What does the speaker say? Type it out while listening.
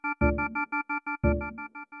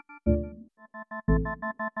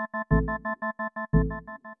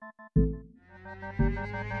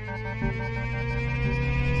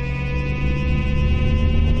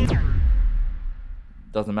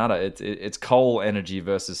doesn't matter. It's coal energy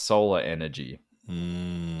versus solar energy.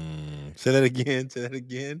 Say that again. Say that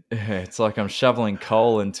again. It's like I'm shoveling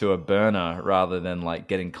coal into a burner rather than like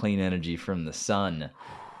getting clean energy from the sun.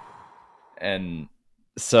 And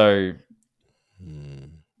so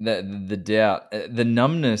the doubt, the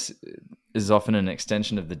numbness is often an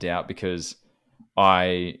extension of the doubt because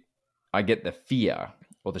I get the fear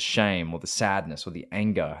or the shame or the sadness or the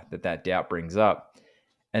anger that doubt brings up.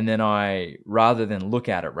 And then rather than look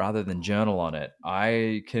at it, rather than journal on it,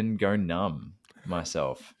 I can go numb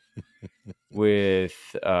myself. With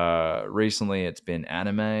recently, it's been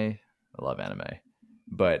anime. I love anime,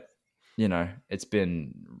 but it's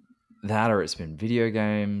been that, or it's been video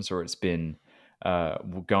games, or it's been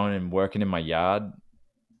going and working in my yard.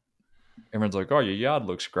 Everyone's like, "Oh, your yard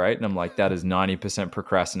looks great," and I'm like, "That is 90%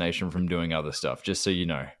 procrastination from doing other stuff." Just so you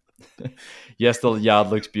know. Yes, the yard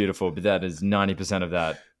looks beautiful, but that is 90% of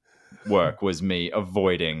that work was me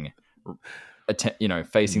avoiding,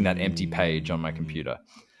 facing that empty page on my computer.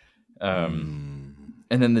 And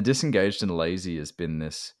then the disengaged and lazy has been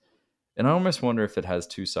this, and I almost wonder if it has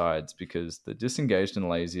two sides, because the disengaged and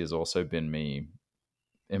lazy has also been me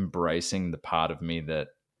embracing the part of me that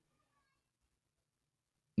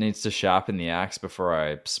needs to sharpen the axe before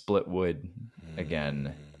I split wood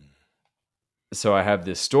again. So I have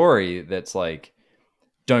this story that's like,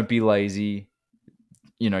 don't be lazy.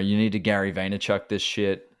 You need to Gary Vaynerchuk this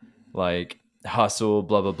shit. Like, hustle,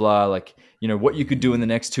 blah, blah, blah. Like, what you could do in the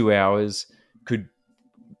next 2 hours could,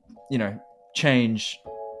 change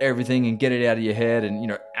everything and get it out of your head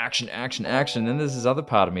and, action, action, action. And there's this other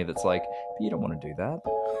part of me that's like, but you don't want to do that.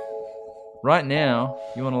 Right now,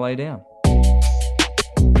 you want to lay down.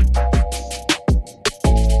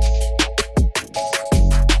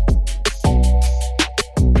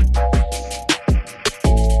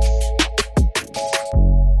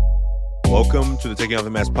 Welcome to the Taking Off the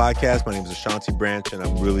Mask podcast. My name is Ashanti Branch, and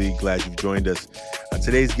I'm really glad you've joined us.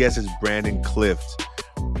 Today's guest is Brandon Clift.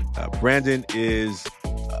 Brandon is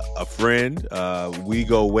a friend. We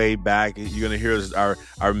go way back. You're going to hear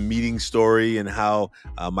our meeting story and how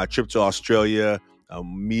my trip to Australia,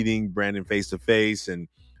 meeting Brandon face-to-face and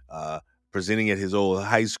presenting at his old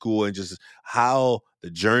high school, and just how the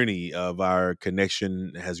journey of our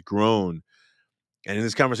connection has grown. And in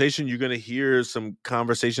this conversation, you're going to hear some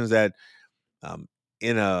conversations that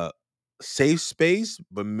in a safe space,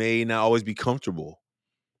 but may not always be comfortable.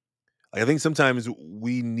 Like, I think sometimes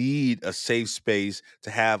we need a safe space to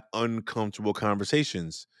have uncomfortable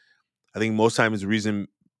conversations. I think most times the reason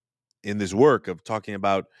in this work of talking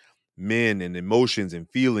about men and emotions and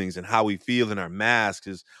feelings and how we feel in our masks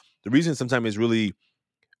is the reason sometimes it's really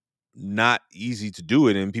not easy to do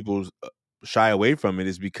it and people shy away from it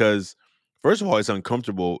is because, first of all, it's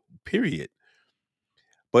uncomfortable, period.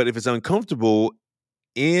 But if it's uncomfortable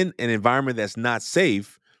in an environment that's not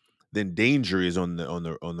safe, then danger is on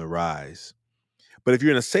the rise. But if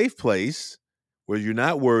you're in a safe place where you're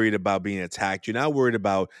not worried about being attacked, you're not worried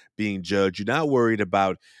about being judged, you're not worried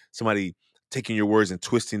about somebody taking your words and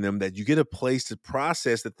twisting them, that you get a place to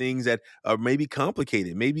process the things that are maybe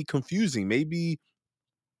complicated, maybe confusing, maybe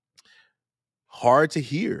hard to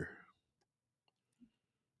hear.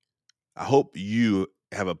 I hope you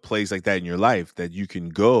have a place like that in your life that you can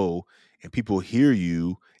go and people hear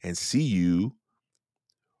you and see you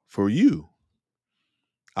for you.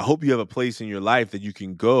 I hope you have a place in your life that you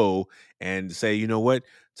can go and say, you know what,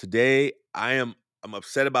 today I'm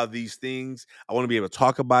upset about these things. I want to be able to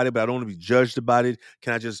talk about it, but I don't want to be judged about it.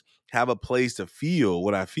 Can I just have a place to feel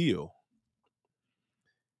what I feel?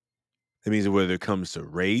 That means whether it comes to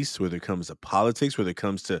race, whether it comes to politics, whether it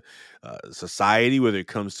comes to society, whether it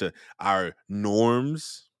comes to our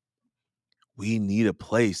norms, we need a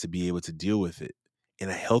place to be able to deal with it in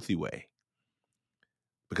a healthy way.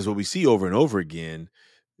 Because what we see over and over again,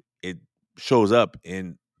 it shows up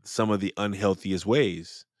in some of the unhealthiest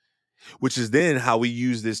ways, which is then how we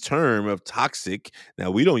use this term of toxic.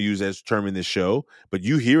 Now, we don't use that term in this show, but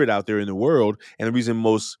you hear it out there in the world. And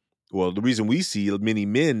the reason we see many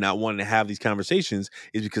men not wanting to have these conversations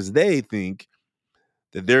is because they think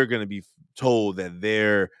that they're going to be told that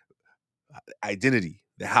their identity,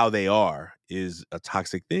 that how they are, is a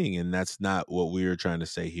toxic thing. And that's not what we're trying to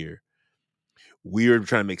say here. We're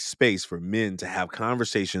trying to make space for men to have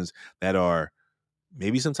conversations that are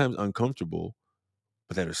maybe sometimes uncomfortable,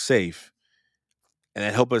 but that are safe, and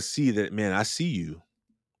that help us see that, man, I see you.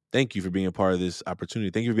 Thank you for being a part of this opportunity.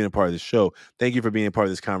 Thank you for being a part of this show. Thank you for being a part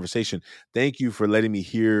of this conversation. Thank you for letting me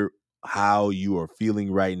hear how you are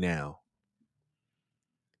feeling right now.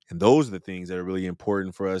 And those are the things that are really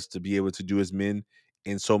important for us to be able to do as men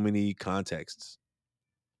in so many contexts.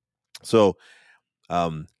 So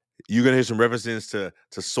You're gonna hear some references to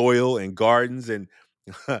soil and gardens, and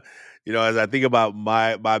as I think about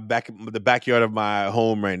the backyard of my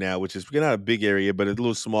home right now, which is not a big area, but a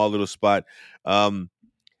little small little spot.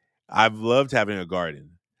 I've loved having a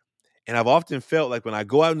garden, and I've often felt like when I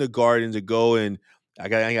go out in the garden to go and I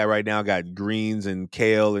got right now got greens and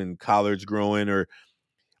kale and collards growing, or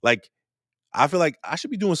like I feel like I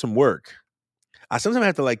should be doing some work. I sometimes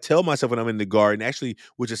have to like tell myself when I'm in the garden, actually,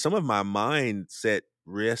 which is some of my mindset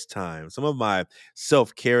rest time, some of my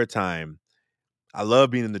self-care time. I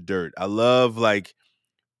love being in the dirt. I love like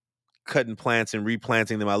cutting plants and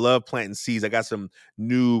replanting them. I love planting seeds. I got some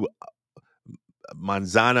new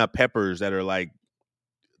manzana peppers that are like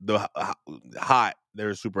hot.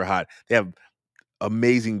 They're super hot. They have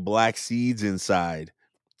amazing black seeds inside.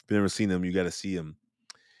 If you've never seen them, you got to see them.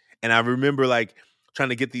 And I remember like trying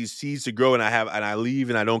to get these seeds to grow, and I leave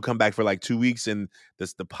and I don't come back for like 2 weeks, and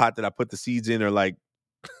the pot that I put the seeds in are like,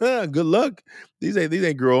 good luck. These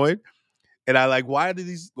ain't growing. And I like, why do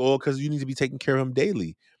these? Well, because you need to be taking care of them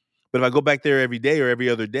daily. But if I go back there every day or every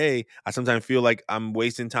other day, I sometimes feel like I'm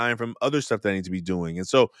wasting time from other stuff that I need to be doing. And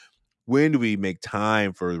so, when do we make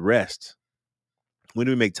time for rest? When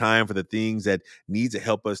do we make time for the things that need to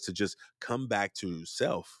help us to just come back to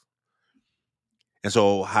self? And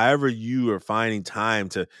so, however you are finding time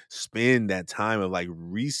to spend that time of like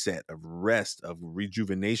reset, of rest, of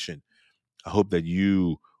rejuvenation, I hope that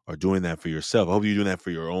you are doing that for yourself. I hope you're doing that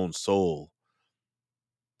for your own soul.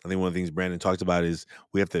 I think one of the things Brandon talked about is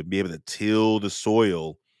we have to be able to till the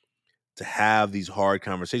soil to have these hard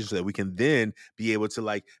conversations so that we can then be able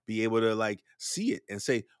to see it and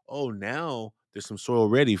say, oh, now there's some soil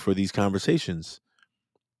ready for these conversations.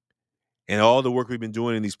 And all the work we've been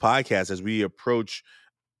doing in these podcasts as we approach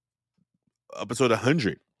episode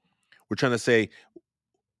 100, we're trying to say,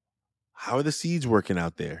 how are the seeds working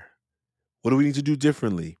out there? What do we need to do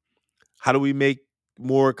differently? How do we make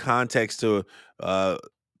more context to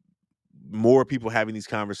more people having these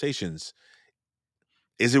conversations?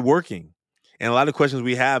 Is it working? And a lot of questions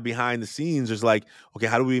we have behind the scenes is like, okay,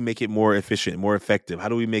 how do we make it more efficient, more effective? How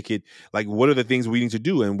do we make it like, what are the things we need to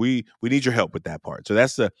do? And we need your help with that part. So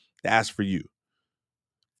that's the ask for you,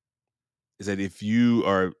 is that if you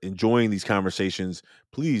are enjoying these conversations,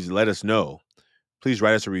 please let us know. Please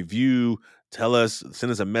write us a review, tell us,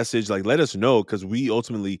 send us a message, like let us know, because we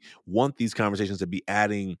ultimately want these conversations to be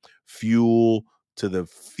adding fuel to the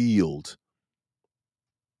field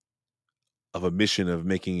of a mission of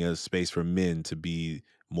making a space for men to be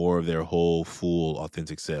more of their whole, full,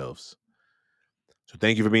 authentic selves. So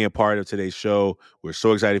thank you for being a part of today's show. We're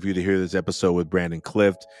so excited for you to hear this episode with Brandon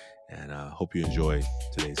Clift, and I hope you enjoy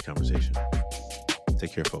today's conversation.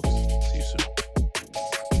 Take care, folks. See you soon.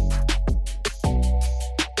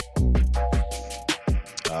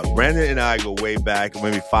 Brandon and I go way back,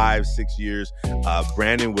 maybe 5-6 years.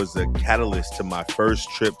 Brandon was the catalyst to my first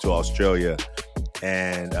trip to Australia,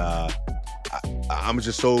 and I'm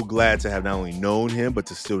just so glad to have not only known him, but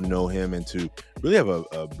to still know him and to really have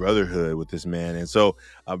a brotherhood with this man. And so,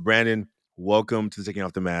 Brandon, welcome to the Taking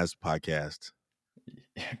Off the Mask podcast.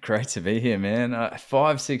 Great to be here, man.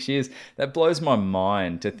 5-6 years. That blows my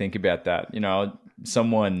mind to think about that.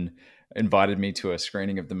 Someone invited me to a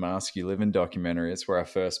screening of the Mask You Live In documentary. It's where I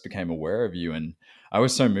first became aware of you. And I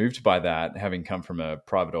was so moved by that, having come from a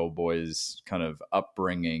private old boys kind of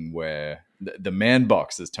upbringing where the man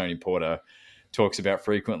box, as Tony Porter talks about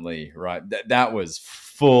frequently, right? That was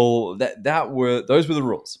full. Those were the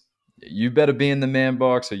rules. You better be in the man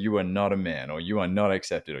box, or you are not a man, or you are not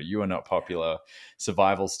accepted, or you are not popular.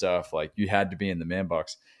 Survival stuff, like you had to be in the man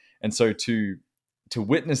box. And so to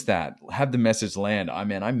witness that, have the message land. I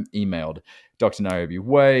emailed Dr. Niobe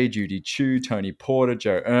Wade, Judy Chu, Tony Porter,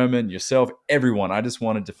 Joe Ehrman, yourself, everyone. I just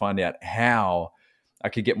wanted to find out how I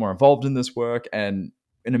could get more involved in this work. And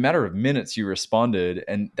in a matter of minutes, you responded.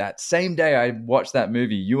 And that same day I watched that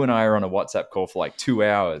movie, you and I are on a WhatsApp call for like 2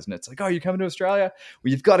 hours. And it's like, oh, you're coming to Australia?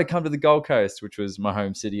 Well, you've got to come to the Gold Coast, which was my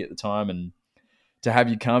home city at the time. And to have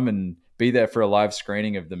you come and be there for a live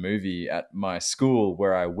screening of the movie at my school,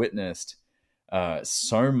 where I witnessed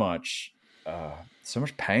so much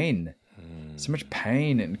pain, so much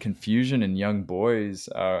pain and confusion in young boys.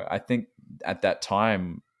 I think at that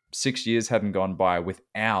time, 6 years hadn't gone by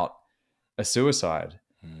without a suicide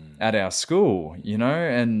at our school,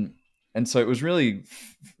 and so it was really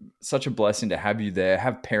such a blessing to have you there,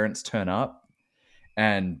 have parents turn up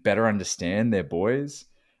and better understand their boys.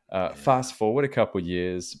 Fast forward a couple of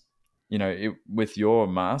years, with your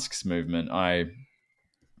masks movement, I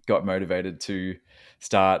got motivated to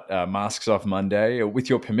start Masks Off Monday. With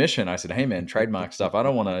your permission, I said, hey man, trademark stuff. I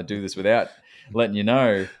don't want to do this without letting you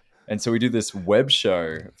know. And so we do this web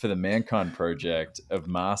show for the Mankind Project of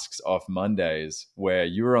Masks Off Mondays, where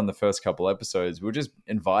you were on the first couple episodes. We were just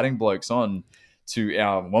inviting blokes on to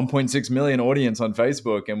our 1.6 million audience on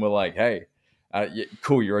Facebook, and we're like, hey,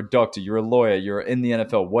 cool, you're a doctor, you're a lawyer, you're in the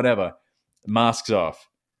NFL, whatever. Masks off.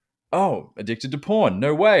 Oh, addicted to porn.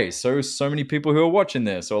 No way. So many people who are watching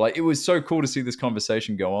this. Or like, it was so cool to see this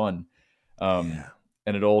conversation go on. And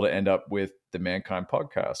it all to end up with the Mankind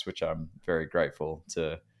podcast, which I'm very grateful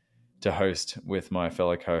to host with my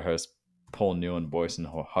fellow co-host Paul Newen, Boyce and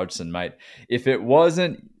Hodgson, mate. If it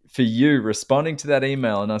wasn't for you responding to that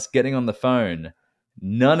email and us getting on the phone,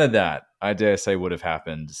 none of that, I dare say, would have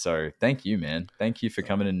happened. So thank you, man. Thank you for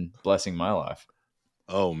coming and blessing my life.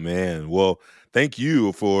 Oh man. Well, thank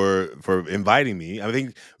you for inviting me. I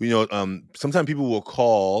think, sometimes people will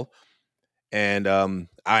call and I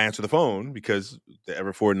answer the phone because the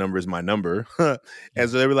Everforward number is my number. And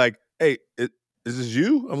so they were like, hey, is this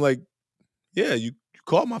you? I'm like, yeah, you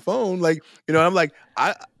called my phone. Like, I'm like,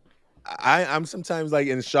 I'm sometimes like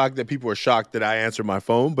in shock that people are shocked that I answer my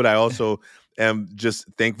phone, but I also am just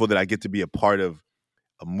thankful that I get to be a part of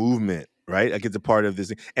a movement, right? I get to part of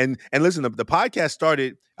this. And listen, the podcast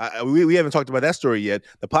started, we haven't talked about that story yet.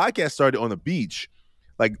 The podcast started on the beach.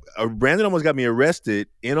 Like Brandon almost got me arrested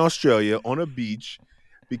in Australia on a beach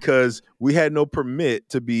because we had no permit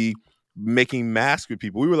to be making masks with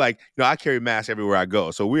people. We were like, I carry masks everywhere I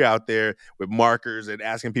go. So we're out there with markers and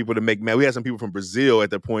asking people to make masks. We had some people from Brazil at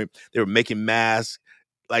that point. They were making masks.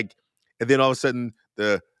 Like, and then all of a sudden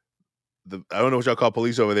the I don't know what y'all call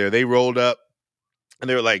police over there. They rolled up and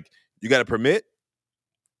they were like, you got a permit?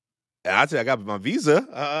 And I said, I got my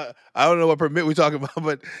visa. I don't know what permit we're talking about,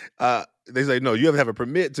 but they say, no, you have to have a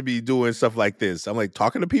permit to be doing stuff like this. I'm like,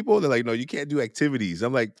 talking to people? They're like, no, you can't do activities.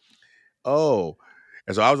 I'm like, oh.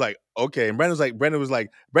 And so I was like, okay. And Brandon's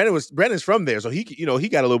from there. So he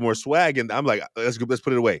got a little more swag. And I'm like, let's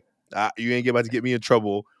put it away. You ain't about to get me in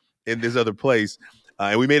trouble in this other place.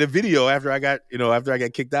 And we made a video after I got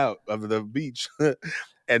kicked out of the beach.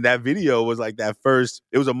 And that video was like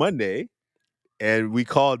it was a Monday. And we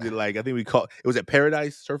called it it was at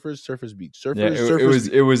Paradise Surfers Beach.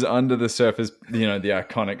 It was under the Surfers, the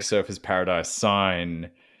iconic Surfers Paradise sign.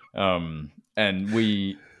 And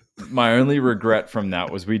my only regret from that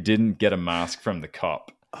was we didn't get a mask from the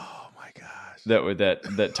cop. Oh my gosh.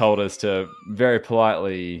 That told us to very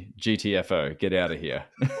politely GTFO, get out of here.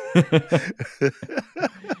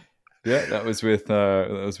 Yeah, that was with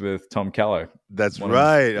Tom Callow. That's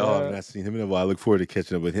right. I've not seen him in a while. I look forward to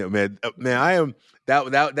catching up with him, man. I am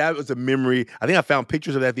that was a memory. I think I found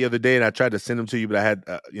pictures of that the other day, and I tried to send them to you, but I had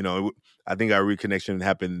I think our reconnection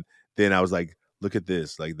happened. Then I was like, look at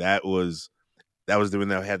this. Like that was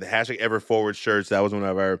when I had the hashtag Everforward shirts. That was one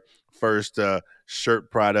of our first shirt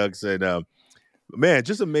products, and man,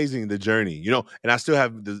 just amazing the journey. And I still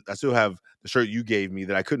have the shirt you gave me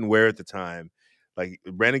that I couldn't wear at the time. Like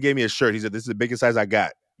Brandon gave me a shirt. He said, "This is the biggest size I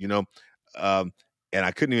got," and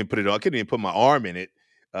I couldn't even put it on. I couldn't even put my arm in it.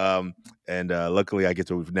 Luckily, I get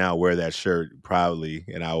to now wear that shirt proudly,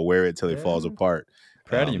 and I'll wear it till it falls apart.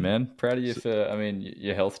 Proud of you, man. Proud of you for.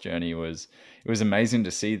 Your health journey was amazing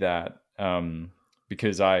to see that.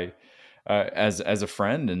 Because I, as a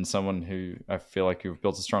friend and someone who I feel like you've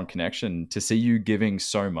built a strong connection, to see you giving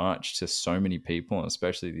so much to so many people, and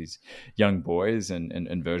especially these young boys and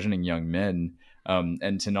versioning young men.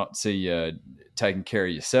 And to not see you taking care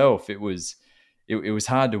of yourself, it was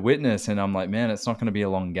hard to witness. And I'm like, man, it's not going to be a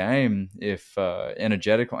long game if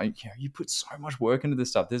energetic. You put so much work into this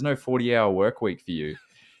stuff. There's no 40-hour work week for you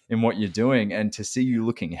in what you're doing, and to see you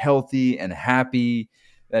looking healthy and happy,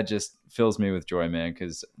 that just fills me with joy, man.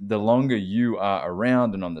 Because the longer you are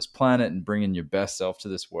around and on this planet and bringing your best self to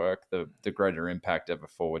this work, the greater impact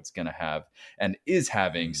Everforward's going to have and is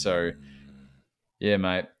having. So. Yeah,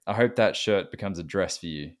 mate. I hope that shirt becomes a dress for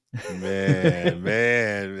you. Man,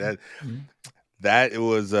 that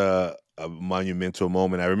was a monumental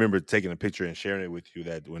moment. I remember taking a picture and sharing it with you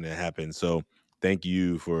that when it happened. So thank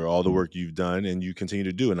you for all the work you've done and you continue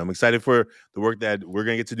to do. And I'm excited for the work that we're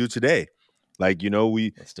gonna get to do today. Like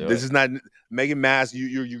this is not making masks.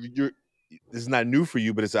 You're this is not new for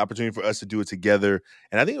you, but it's an opportunity for us to do it together.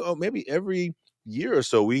 And I think maybe every year or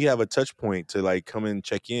so we have a touch point to like come and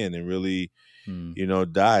check in and really.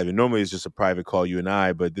 Dive. And normally it's just a private call, you and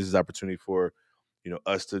I, but this is opportunity for,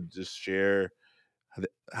 us to just share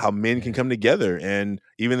how men can come together. And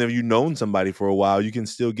even if you've known somebody for a while, you can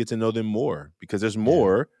still get to know them more because there's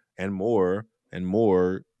more and more and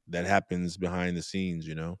more that happens behind the scenes,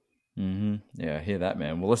 Mm-hmm. Yeah, I hear that,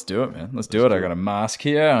 man. Well, let's do it, man. Let's do it. I got a mask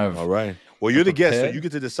here. All right. Well, you're the guest, so you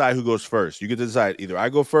get to decide who goes first. You get to decide either I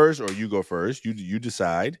go first or you go first. You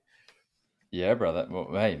decide. Yeah, brother. Well,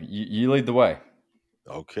 hey, you lead the way.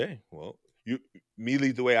 Okay. Well, me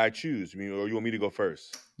lead the way I choose. Or you want me to go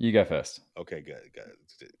first? You go first. Okay, good.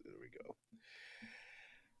 There we go.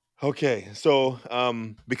 Okay, so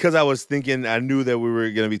because I was thinking, I knew that we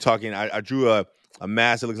were going to be talking. I drew a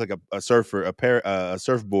mask that looks like a surfer, a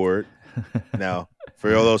surfboard. Now,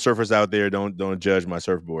 for all those surfers out there, don't judge my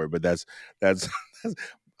surfboard, but that's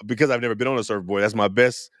because I've never been on a surfboard. That's my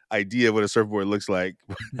best idea of what a surfboard looks like.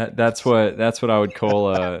 That's what I would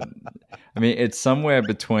call a. I mean, it's somewhere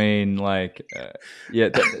between like, yeah,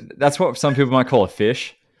 that's what some people might call a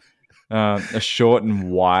fish. A short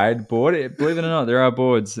and wide board. Believe it or not, there are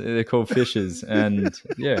boards. They're called fishes, and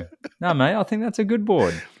yeah, no, mate, I think that's a good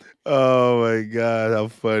board. Oh my god, how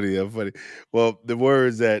funny! How funny. Well, the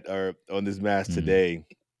words that are on this mask Mm, today,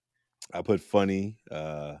 I put funny,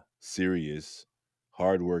 serious,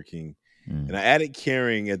 hardworking, and mm, I added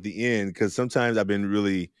caring at the end because sometimes I've been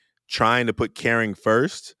really trying to put caring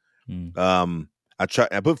first. mm.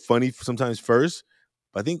 I put funny sometimes first,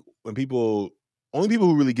 but I think when only people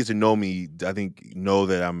who really get to know me, I think know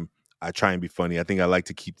that I try and be funny. I think I like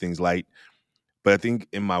to keep things light, but I think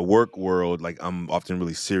in my work world, like I'm often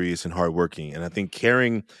really serious and hardworking, and I think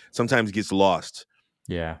caring sometimes gets lost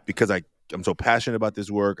Yeah. because I'm so passionate about this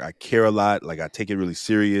work. I care a lot. Like I take it really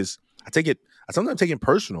serious. I sometimes take it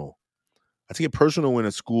personal. I take it personal when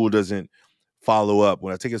a school doesn't follow up.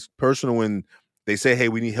 When I take it personal when they say, "Hey,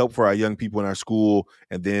 we need help for our young people in our school,"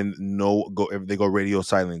 and then they go radio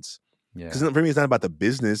silence. Because Yeah. for me, it's not about the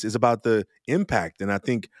business; it's about the impact. And I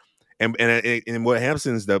think, and what happens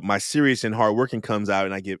is that my serious and hardworking comes out,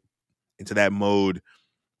 and I get into that mode.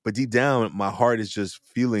 But deep down, my heart is just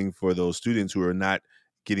feeling for those students who are not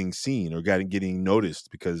getting seen or getting noticed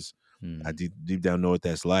because I Mm, deep down know what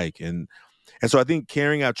that's like. And so I think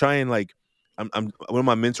caring out, trying like I'm one of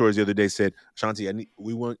my mentors the other day said, Shanti,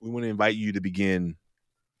 we want to invite you to begin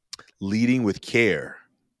leading with care.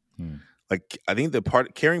 mm, Like I think the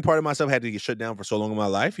caring part of myself had to get shut down for so long in my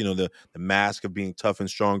life. You know, the mask of being tough and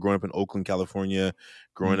strong, growing up in Oakland, California,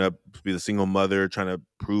 growing mm. up to be a single mother, trying to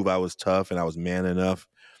prove I was tough and I was man enough.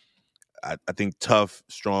 I think tough,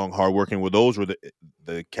 strong, hardworking. Well, those were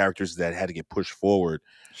the characters that had to get pushed forward.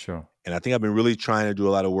 Sure. And I think I've been really trying to do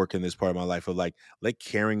a lot of work in this part of my life of like let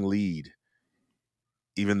caring lead,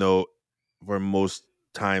 even though for most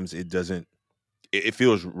times it doesn't. It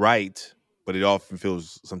feels right, but it often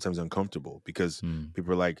feels sometimes uncomfortable because Mm.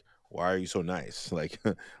 people are like, "Why are you so nice? Like,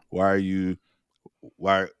 why are you?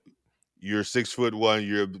 Why you're 6'1",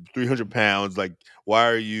 you're 300 pounds? Like, why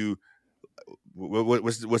are you?"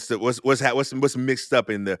 What's mixed up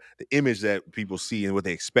in the image that people see and what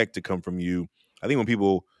they expect to come from you. I think when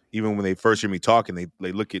people, even when they first hear me talking,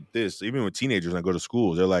 they look at this. Even with teenagers, when I go to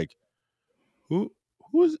schools, they're like, "Who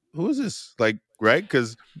who is this?" Like, right?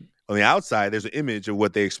 Because on the outside, there's an image of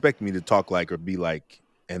what they expect me to talk like or be like,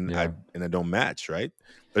 and I Yeah. and I don't match, right?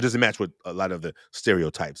 It doesn't match what a lot of the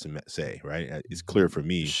stereotypes say, right? It's clear for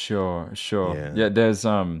me. Sure. Sure. Yeah, Yeah. There's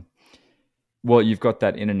well, you've got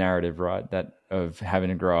that inner narrative, right? That of having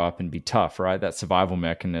to grow up and be tough, right? That survival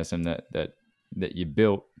mechanism that you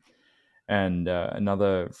built. And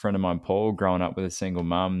another friend of mine, Paul, growing up with a single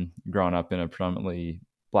mum, growing up in a predominantly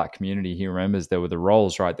black community, he remembers there were the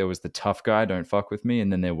roles, right? There was the tough guy, don't fuck with me,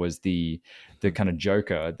 and then there was the kind of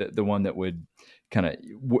joker, the one that would kind of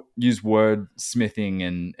use word smithing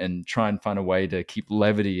and try and find a way to keep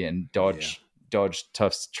levity and yeah, dodge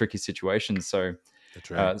tough, tricky situations. So that's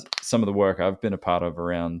right. some of the work I've been a part of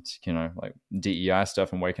around, like DEI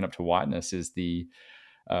stuff and waking up to whiteness is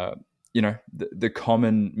uh, the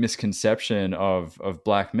common misconception of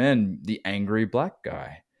black men, the angry black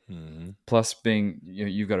guy. Hmm. Plus, being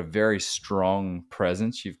you've got a very strong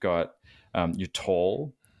presence. You're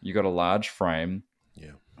tall. You've got a large frame,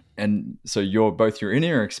 Yeah, and so you're both your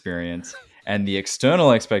inner experience and the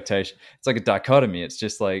external expectation. It's like a dichotomy. It's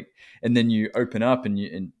just like, and then you open up,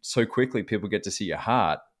 and so quickly people get to see your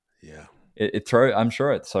heart. yeah. I'm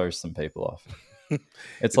sure it throws some people off.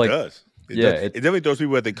 It's It like, does. It yeah, does. It definitely throws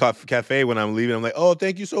people at the cafe when I'm leaving. I'm like, "Oh,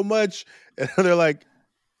 thank you so much," and they're like,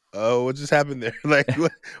 "Oh, what just happened there? Like,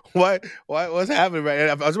 what's happening?" Right?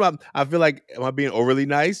 And I feel like, am I being overly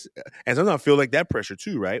nice? And sometimes I feel like that pressure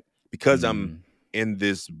too, right? Because I'm mm, in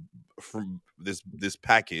this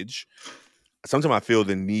package. Sometimes I feel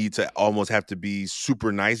the need to almost have to be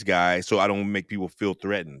super nice guy so I don't make people feel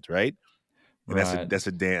threatened, right? And right.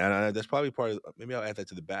 that's probably part of. Maybe I'll add that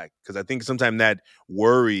to the back because I think sometimes that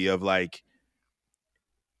worry of like,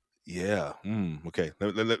 yeah, okay,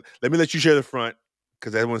 let me let you share the front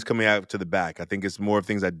because everyone's coming out to the back. I think it's more of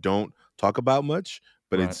things I don't talk about much,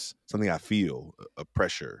 but Right. it's something I feel a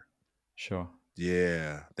pressure. Sure.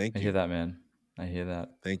 Yeah. Thank I you. hear that, man. I hear that.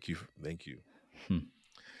 Thank you. Thank you.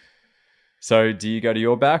 So, do you go to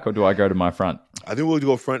your back or do I go to my front? I think we'll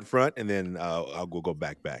go front, and then I'll go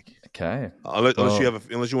back. Okay. Unless Well,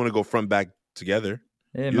 unless you want to go front back together.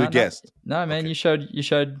 yeah, You're the man. No, guest. no, man. Okay. You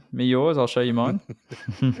showed me yours. I'll show you mine.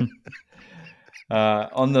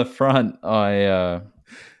 On the front,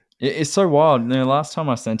 it's so wild. Last time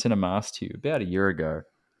I sent in a mask to you about a year ago.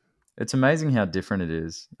 It's amazing how different it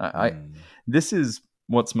is. This is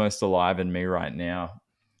what's most alive in me right now.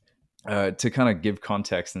 To kind of give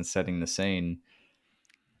context and setting the scene,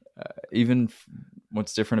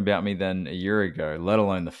 what's different about me than a year ago, let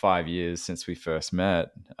alone the 5 years since we first met.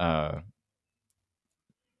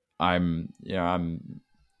 I'm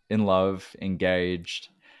in love, engaged,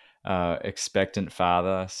 expectant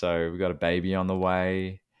father. So we've got a baby on the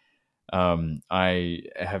way. I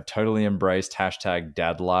have totally embraced hashtag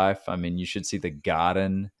dad life. I mean, you should see the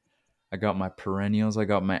garden. I got my perennials. I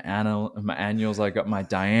got my annuals. I got my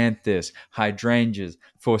dianthus, hydrangeas,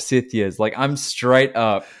 forsythias. Like I'm straight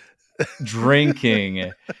up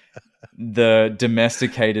drinking the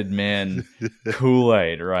domesticated man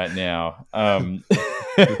Kool-Aid right now. And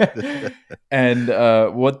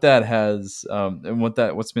what that has, and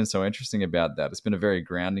what's been so interesting about that, it's been a very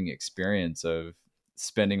grounding experience of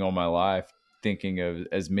spending all my life thinking of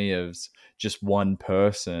as me as just one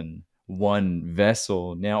person, one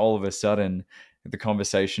vessel. Now all of a sudden, the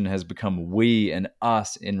conversation has become we and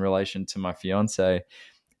us in relation to my fiance,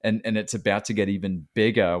 and it's about to get even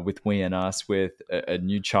bigger with we and us with a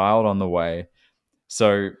new child on the way.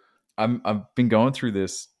 So I've been going through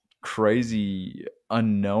this crazy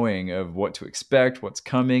unknowing of what to expect, what's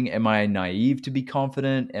coming. Am I naive to be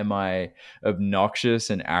confident? Am I obnoxious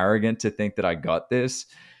and arrogant to think that I got this?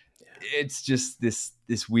 It's just this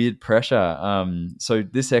weird pressure. So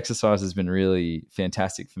this exercise has been really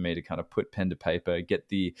fantastic for me to kind of put pen to paper, get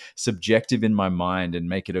the subjective in my mind and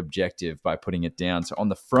make it objective by putting it down. So on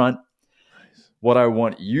the front, what I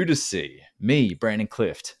want you to see, me, Brandon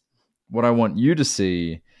Clift, what I want you to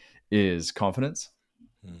see is confidence.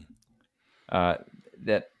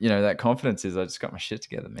 That confidence is I just got my shit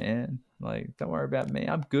together, man. Like, don't worry about me.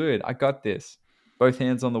 I'm good. I got this. Both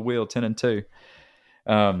hands on the wheel, 10 and 2.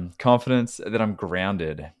 Confidence that I'm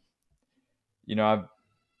grounded. I've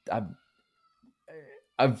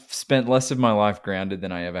I've spent less of my life grounded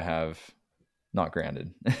than I ever have not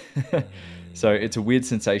grounded. So it's a weird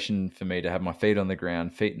sensation for me to have my feet on the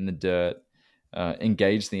ground, feet in the dirt,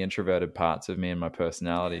 engage the introverted parts of me and my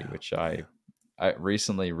personality, which I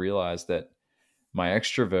recently realized that my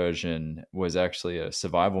extroversion was actually a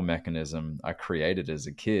survival mechanism I created as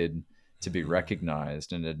a kid to be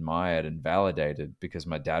recognized and admired and validated because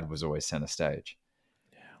my dad was always center stage.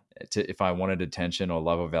 If I wanted attention or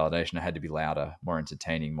love or validation, I had to be louder, more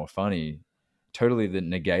entertaining, more funny, totally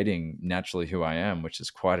negating naturally who I am, which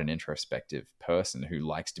is quite an introspective person who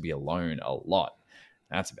likes to be alone a lot.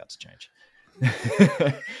 That's about to change.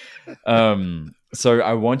 So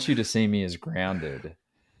I want you to see me as grounded,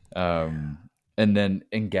 and then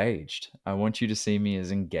engaged. I want you to see me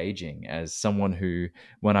as engaging, as someone who,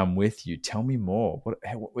 when I'm with you, tell me more.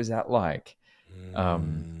 What was that like?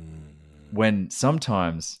 When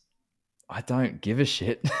sometimes I don't give a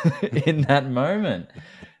shit in that moment.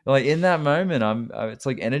 Like in that moment, it's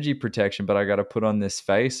like energy protection, but I got to put on this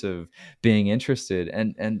face of being interested.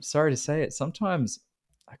 And sorry to say it, sometimes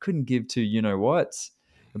I couldn't give two what's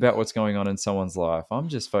about what's going on in someone's life. I'm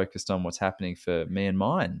just focused on what's happening for me and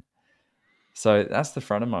mine. So that's the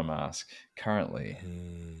front of my mask currently.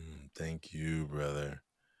 Thank you, brother.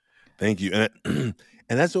 Thank you, and and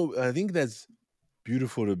that's what I think that's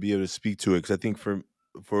beautiful to be able to speak to it, because I think for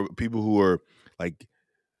people who are like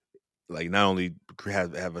not only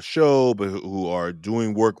have a show but who are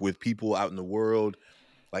doing work with people out in the world,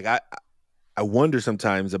 like I wonder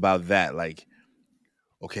sometimes about that. Like,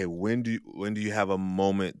 okay, when do you have a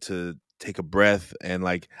moment to take a breath? And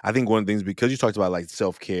like, I think one of the things, because you talked about like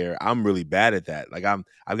self-care, I'm really bad at that. Like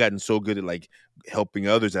I've gotten so good at like helping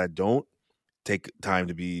others that I don't take time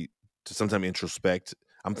to sometimes introspect.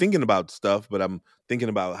 I'm thinking about stuff, but I'm thinking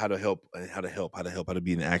about how to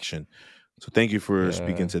be in action. So thank you for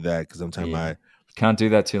speaking to that, because sometimes Yeah. Can't do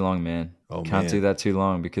that too long, man. Oh, Can't do man. that too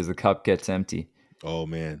long because the cup gets empty. Oh,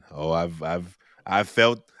 man. Oh,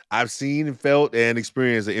 I've seen and felt and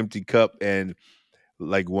experienced an empty cup, and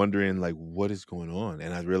like wondering like what is going on.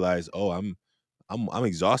 And I realized, oh, I'm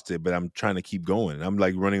exhausted, but I'm trying to keep going. I'm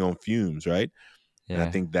like running on fumes, right? And I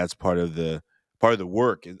Yeah. think that's part of the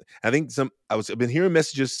work. I think I've been hearing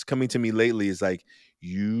messages coming to me lately. Is like,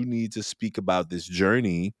 you need to speak about this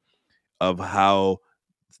journey of how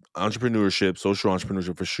social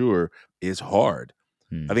entrepreneurship for sure, is hard.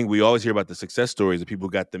 I think we always hear about the success stories of people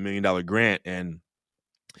who got the $1 million grant, and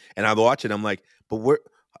I watch it. I'm like, but where?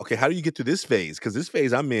 Okay, how do you get to this phase? Because this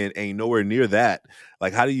phase I'm in ain't nowhere near that.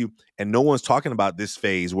 Like, how do you? And no one's talking about this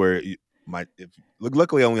phase where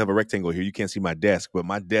luckily I only have a rectangle here. You can't see my desk, but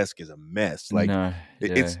my desk is a mess. Like, No,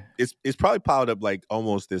 yeah. it's probably piled up like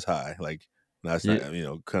almost this high. Like, no, it's Yeah,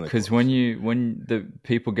 not. Kind of because close. when the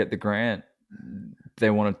people get the grant,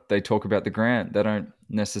 they talk about the grant. They don't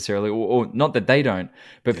necessarily, or not that they don't,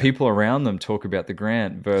 but Yeah. people around them talk about the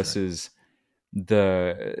grant versus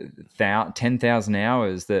the 10,000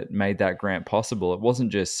 hours that made that grant possible. It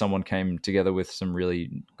wasn't just someone came together with some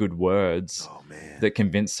really good words Oh man, that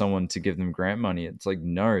convinced someone to give them grant money. It's like,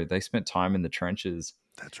 no, they spent time in the trenches.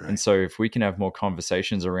 that's And right. so if we can have more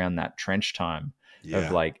conversations around that trench time of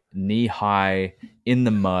Yeah. like knee high in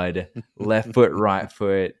the mud, left foot, right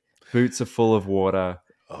foot, boots are full of water,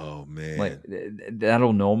 Oh like man.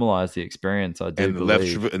 that'll normalize the experience, I do And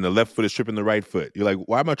believe. the left foot is tripping the right foot. You're like,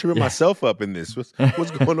 why am I tripping myself up in this? What's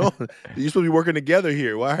going on? You're supposed to be working together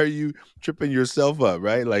here. Why are you tripping yourself up?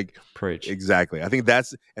 Right? Like, Preach. exactly. I think and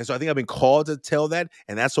so I think I've been called to tell that,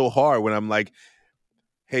 and that's so hard when I'm like,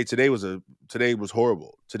 hey, today was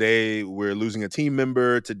horrible. Today we're losing a team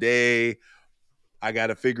member. Today I got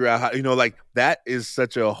to figure out how, like that is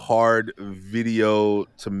such a hard video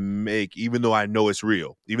to make, even though I know it's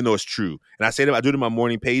real, even though it's true. And I do it in my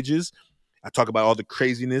morning pages. I talk about all the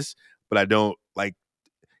craziness, but I don't like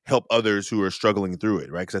help others who are struggling through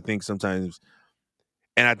it, right? Because I think sometimes,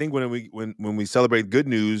 and I think when we celebrate good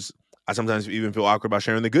news, I sometimes even feel awkward about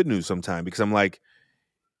sharing the good news sometimes because I'm like,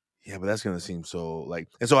 yeah, but that's gonna seem so like,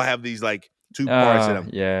 and so I have these like two parts that I'm.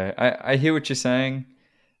 Yeah, I hear what you're saying.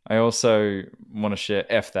 I also want to share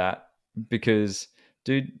F that because,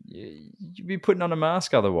 dude, you'd be putting on a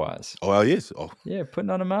mask otherwise. Oh, well, yes. Oh, Yeah, putting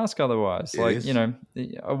on a mask otherwise. it Like, is.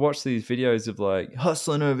 I watch these videos of like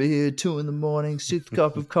hustling over here, 2 a.m, 6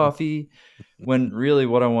 cup of coffee. When really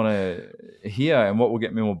what I want to hear and what will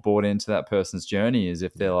get me more bought into that person's journey is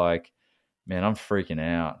if they're like, man, I'm freaking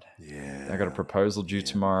out. Yeah. I got a proposal due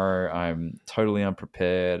tomorrow. I'm totally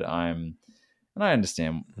unprepared. And I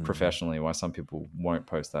understand professionally why some people won't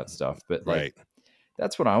post that stuff, but like, Right.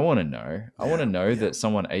 that's what I want to know. I want to know that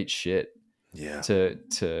someone ate shit Yeah.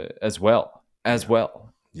 to as well.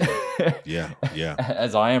 Yeah.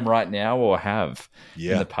 As I am right now or have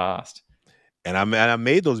in the past. And I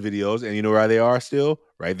made those videos, and you know where they are still?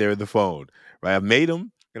 Right there in the phone. Right. I've made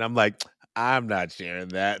them, and I'm like, I'm not sharing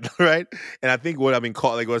that. Right. And I think what I've been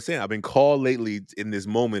called, like what I was saying, I've been called lately in this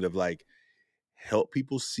moment of like, help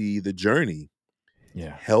people see the journey.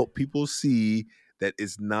 Yeah. Help people see that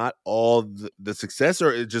it's not all the success,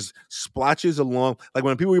 or it just splotches along. Like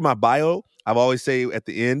when people read my bio, I've always say at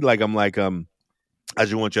the end, like I'm like, I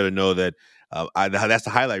just want you to know that that's the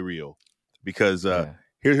highlight reel, because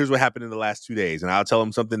here's what happened in the last 2 days, and I'll tell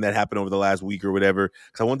them something that happened over the last week or whatever,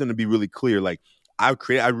 because I want them to be really clear. Like I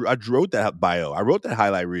wrote that bio, I wrote that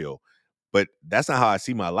highlight reel, but that's not how I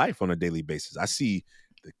see my life on a daily basis. I see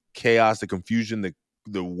the chaos, the confusion,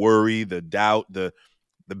 the worry, the doubt, the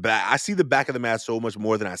back. I see the back of the mask so much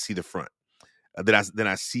more than I see the front. Than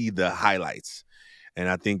I see the highlights. And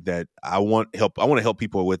I think that I want to help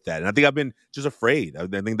people with that. And I think I've been just afraid. I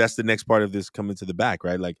think that's the next part of this coming to the back,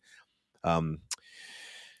 right? Like, good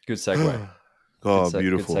segue.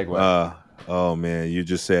 Beautiful. Good segue. Oh man, you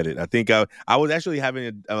just said it. I think I was actually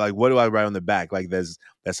having like, what do I write on the back? Like that's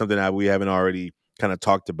something that we haven't already kind of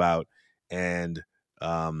talked about. And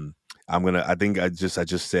I think I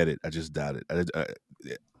just said it. I just doubted.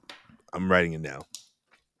 I'm writing it now.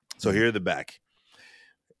 So here at the back.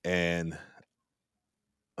 And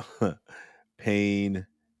pain,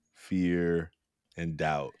 fear, and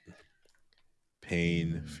doubt.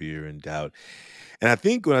 Pain, fear, and doubt. And I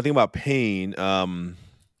think when I think about pain,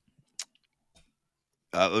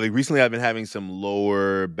 like recently I've been having some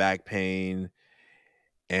lower back pain,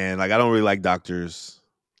 and like I don't really like doctors.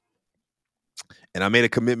 And I made a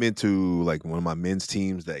commitment to like one of my men's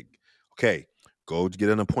teams that, okay, go get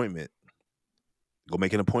an appointment. Go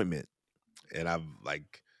make an appointment. And I've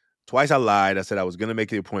like twice I lied. I said I was going to make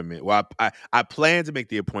the appointment. Well, I planned to make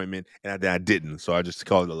the appointment, and I didn't. So I just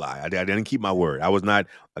called it a lie. I didn't keep my word. I was not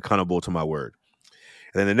accountable to my word.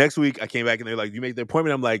 And then the next week I came back and they're like, "You make the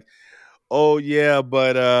appointment?" I'm like, "Oh yeah,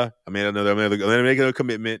 but I'm making a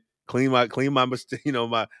commitment. Clean my mistake,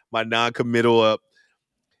 my non-committal up."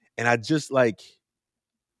 And I just like,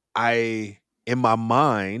 in my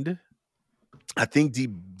mind, I think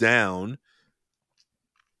deep down,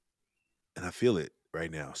 and I feel it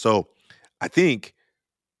right now. So I think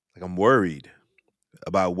like I'm worried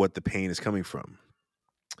about what the pain is coming from.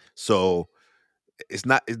 So it's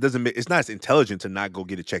not it doesn't make, it's not as intelligent to not go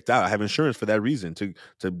get it checked out. I have insurance for that reason to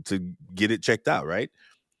get it checked out, right?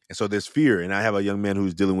 And so there's fear. And I have a young man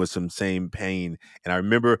who's dealing with some same pain. And I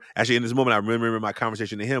remember actually in this moment, I remember my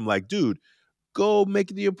conversation to him, like, dude, go make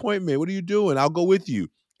the appointment. What are you doing? I'll go with you.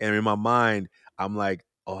 And in my mind, I'm like,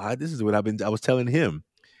 oh, this is what I was telling him.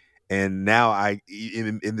 And now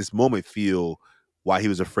in this moment, feel why he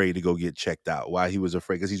was afraid to go get checked out, why he was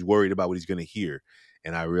afraid, because he's worried about what he's going to hear.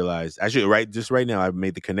 And I realized, actually, right now, I've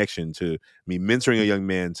made the connection to me mentoring a young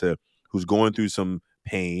man who's going through some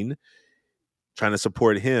pain, trying to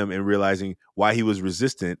support him and realizing why he was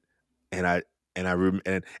resistant. And I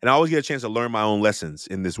always get a chance to learn my own lessons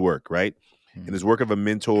in this work, right? Mm. In this work of a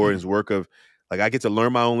mentor, in this work of, like, I get to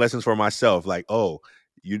learn my own lessons for myself. Like, oh,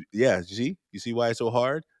 you see why it's so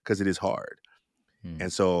hard? Because it is hard.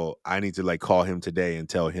 And so I need to, like, call him today and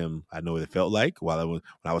tell him I know what it felt like when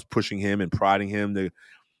I was pushing him and prodding him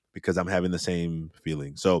because I'm having the same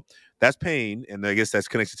feeling. So that's pain, and I guess that's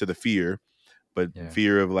connected to the fear, but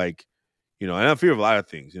fear of, like, and I fear of a lot of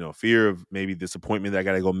things. Fear of maybe disappointment that I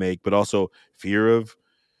got to go make, but also fear of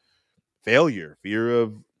failure, fear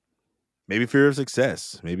of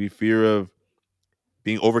success, maybe fear of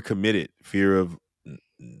being overcommitted, fear of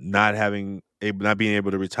not being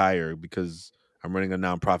able to retire because I'm running a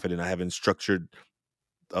nonprofit and I haven't structured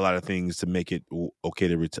a lot of things to make it okay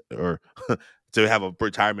to or to have a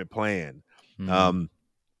retirement plan. And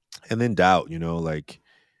then doubt, like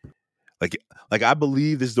I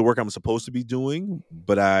believe this is the work I'm supposed to be doing,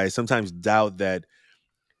 but I sometimes doubt that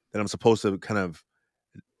I'm supposed to kind of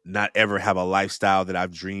not ever have a lifestyle that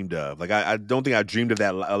I've dreamed of. Like, I don't think I dreamed of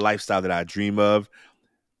that a lifestyle that I dream of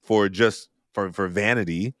for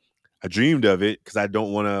vanity. I dreamed of it because I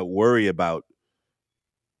don't want to worry about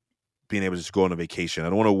being able to just go on a vacation. I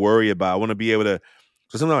don't want to worry about. I want to be able to.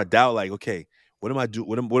 So sometimes I doubt, like, okay, what am I do?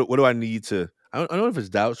 What do I need to? I don't know if it's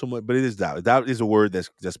doubt so much, but it is doubt. Doubt is a word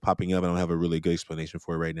that's popping up. I don't have a really good explanation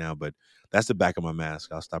for it right now, but that's the back of my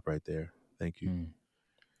mask. I'll stop right there. Thank you.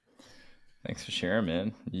 Thanks for sharing,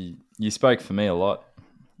 man. You spoke for me a lot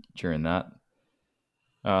during that.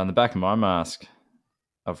 On the back of my mask,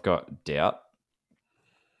 I've got doubt.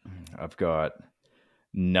 I've got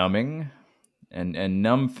numbing, and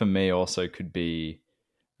numb for me also could be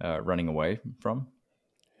running away from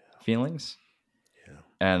feelings. Yeah.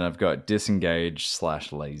 And I've got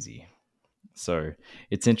disengaged/lazy. So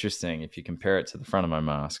it's interesting if you compare it to the front of my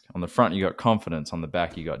mask. On the front, you got confidence. On the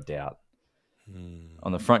back, you got doubt.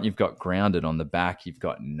 On the front, you've got grounded. On the back, you've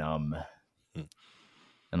got numb.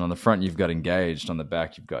 And on the front, you've got engaged. On the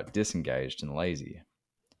back, you've got disengaged and lazy.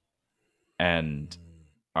 And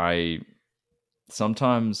I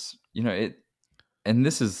sometimes, and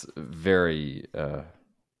this is very,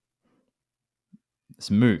 this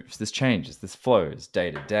moves, this changes, this flows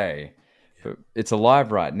day to day. But it's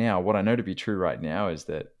alive right now. What I know to be true right now is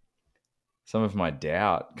that some of my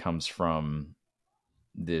doubt comes from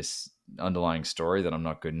this underlying story that I'm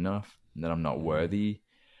not good enough, that I'm not worthy.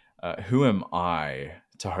 Who am I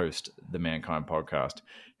to host the Mankind podcast?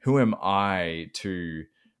 Who am I to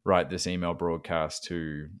write this email broadcast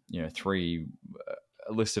to, a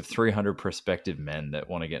list of 300 prospective men that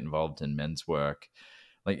want to get involved in men's work?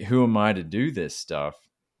 Like, who am I to do this stuff?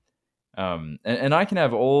 And I can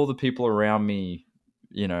have all the people around me,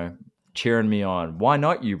 cheering me on. Why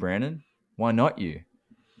not you, Brandon? Why not you?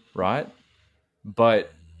 Right?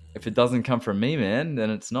 But if it doesn't come from me, man, then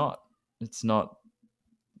it's not.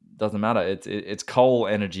 Doesn't matter. It's coal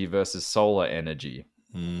energy versus solar energy.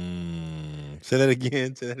 Say that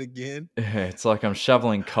again. It's like I'm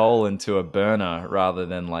shoveling coal into a burner rather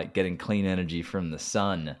than, like, getting clean energy from the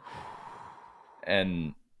sun.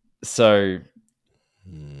 And so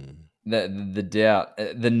the doubt,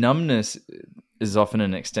 the numbness is often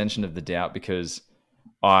an extension of the doubt, because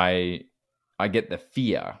I get the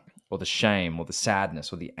fear or the shame or the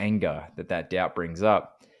sadness or the anger that doubt brings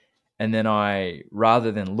up. And then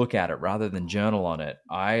rather than look at it, rather than journal on it,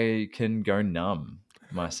 I can go numb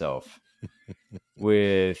myself.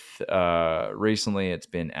 With recently it's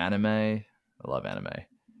been anime. I love anime.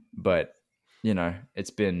 But, it's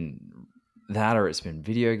been that, or it's been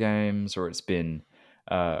video games, or it's been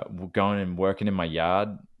going and working in my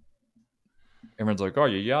yard. Everyone's like, oh,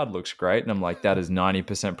 your yard looks great. And I'm like, that is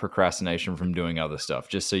 90% procrastination from doing other stuff,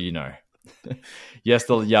 just so you know. Yes,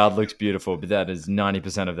 the yard looks beautiful, but that is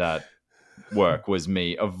 90% of that work was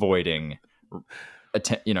me avoiding,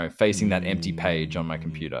 facing that empty page on my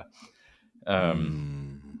computer.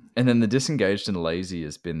 And then the disengaged and lazy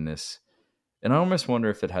has been this, and I almost wonder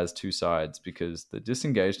if it has two sides, because the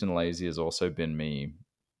disengaged and lazy has also been me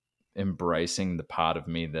embracing the part of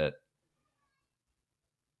me that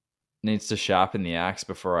needs to sharpen the axe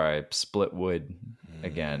before I split wood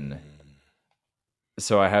again.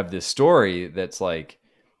 So I have this story that's like,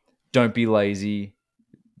 don't be lazy.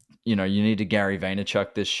 You know, you need to Gary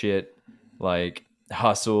Vaynerchuk this shit. Like,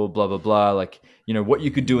 hustle, blah, blah, blah. Like, you know, what you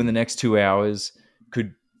could do in the next 2 hours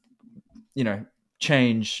could, you know,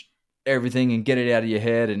 change everything and get it out of your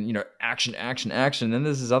head and, you know, action, action, action. And then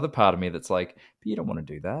there's this other part of me that's like, but you don't want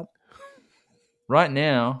to do that. Right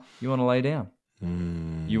now, you want to lay down.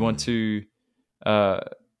 You want to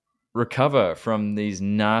recover from these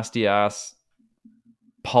nasty ass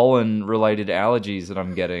pollen related allergies that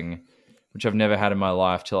I'm getting, which I've never had in my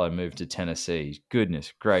life till I moved to Tennessee.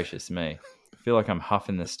 Goodness gracious me. I feel like I'm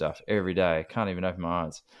huffing this stuff every day. I can't even open my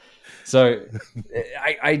eyes. So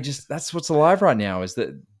I just, that's what's alive right now, is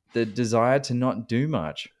that the desire to not do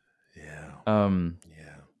much. Yeah.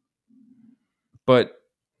 But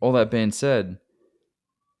all that being said,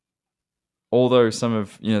 although some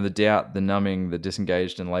of, you know, the doubt, the numbing, the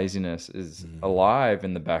disengaged and laziness is alive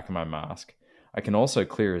in the back of my mask, I can also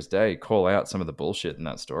clear as day call out some of the bullshit in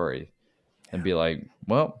that story and be like,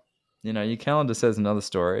 well, you know, your calendar says another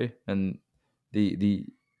story, and the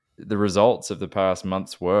results of the past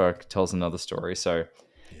month's work tells another story. So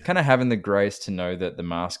kind of having the grace to know that the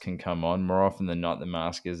mask can come on. More often than not, the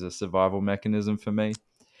mask is a survival mechanism for me.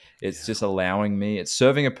 It's just allowing me, it's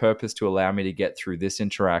serving a purpose to allow me to get through this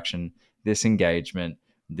interaction, this engagement,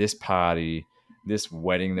 this party, this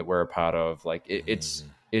wedding that we're a part of. Like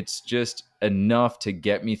it's just enough to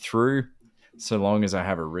get me through, so long as I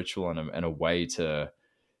have a ritual and a way to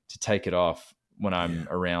take it off when I'm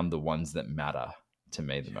around the ones that matter to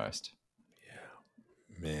me the most.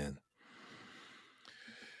 Yeah, man.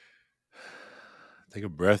 Take a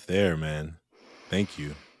breath there, man. Thank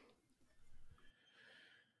you.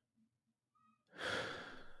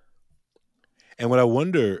 And what I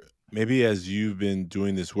wonder, maybe as you've been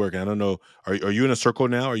doing this work, I don't know, are you in a circle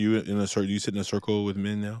now? Are you in a circle? You sit in a circle with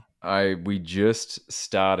men now? We just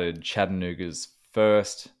started Chattanooga's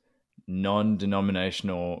first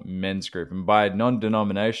non-denominational men's group. And by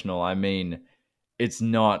non-denominational, I mean it's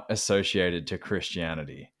not associated to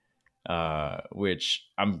Christianity, which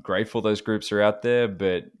I'm grateful those groups are out there,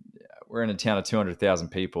 but we're in a town of 200,000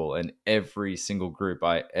 people, and every single group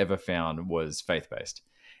I ever found was faith-based.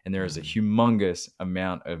 And there is a humongous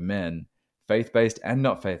amount of men, faith-based and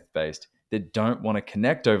not faith-based, that don't want to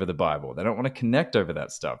connect over the Bible. They don't want to connect over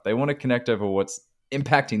that stuff. They want to connect over what's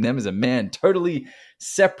impacting them as a man, totally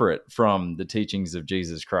separate from the teachings of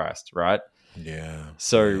Jesus Christ, right? Yeah.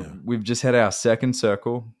 So we've just had our second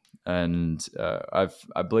circle, and I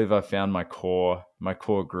believe I found my core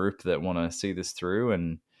group that want to see this through.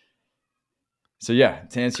 And so, yeah,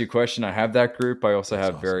 to answer your question, I have that group. I also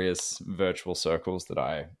have various virtual circles that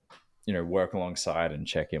I, you know, work alongside and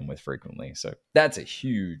check in with frequently. So that's a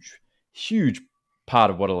huge, huge part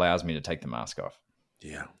of what allows me to take the mask off.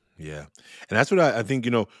 Yeah. Yeah. And that's what I think,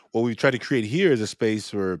 you know, what we try to create here is a space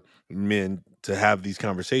for men to have these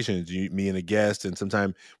conversations, me and a guest. And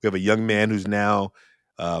sometimes we have a young man who's now,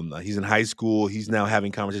 he's in high school. He's now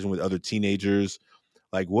having conversation with other teenagers.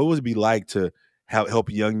 Like, what would it be like to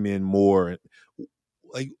help young men more?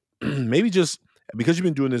 Like, maybe just because you've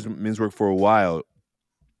been doing this men's work for a while,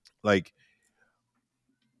 like,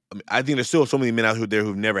 I think there's still so many men out there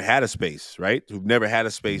who've never had a space, right? Who've never had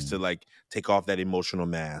a space to like take off that emotional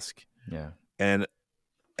mask. Yeah. And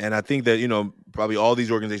I think that, you know, probably all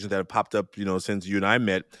these organizations that have popped up, you know, since you and I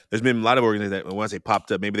met, there's been a lot of organizations that, when I say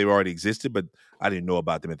popped up, maybe they already existed, but I didn't know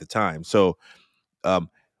about them at the time. So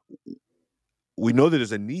we know that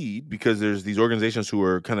there's a need because there's these organizations who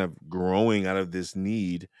are kind of growing out of this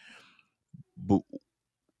need. But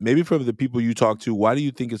maybe for the people you talk to, why do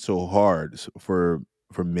you think it's so hard for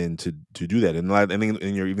men to do that? And I think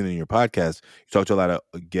even in your podcast, you talk to a lot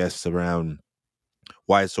of guests around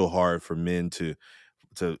why it's so hard for men to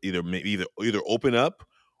either open up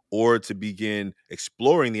or to begin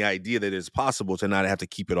exploring the idea that it's possible to not have to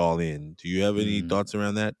keep it all in. Do you have any thoughts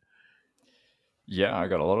around that? Yeah, I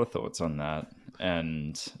got a lot of thoughts on that.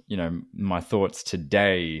 And, you know, my thoughts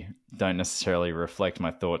today don't necessarily reflect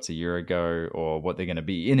my thoughts a year ago or what they're going to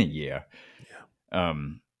be in a year. Yeah.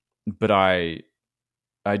 But I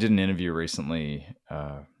did an interview recently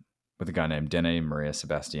with a guy named Dene Maria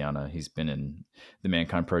Sebastiana. He's been in the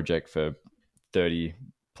Mankind Project for 30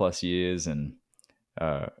 plus years, and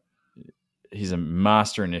he's a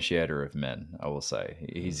master initiator of men, I will say.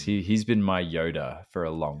 He's been my Yoda for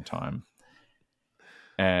a long time.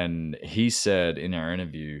 And he said in our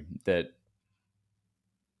interview that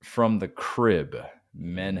from the crib,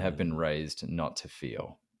 men have been raised not to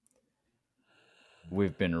feel.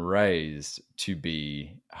 We've been raised to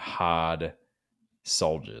be hard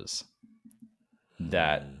soldiers.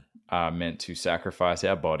 that are meant to sacrifice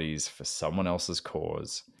our bodies for someone else's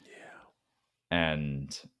cause. Yeah.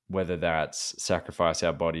 And whether that's sacrifice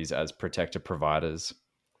our bodies as protector providers,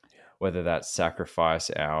 whether that's sacrifice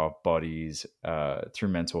our bodies through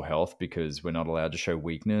mental health because we're not allowed to show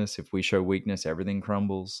weakness. If we show weakness, everything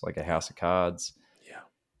crumbles like a house of cards. Yeah.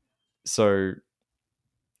 So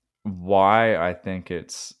why I think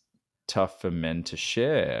it's tough for men to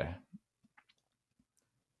share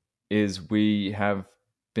is we have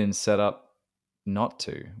been set up not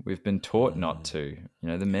to. We've been taught not to. You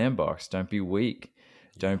know, the man box, don't be weak.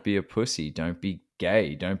 Don't be a pussy. Don't be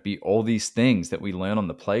gay. Don't be all these things that we learn on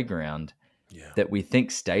the playground that we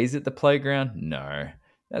think stays at the playground. No,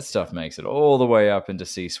 that stuff makes it all the way up into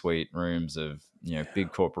C-suite rooms of, you know,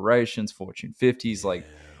 big corporations, Fortune 50s. Like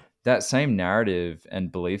that same narrative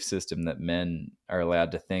and belief system that men are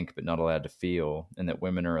allowed to think but not allowed to feel, and that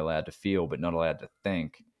women are allowed to feel but not allowed to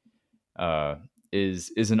think,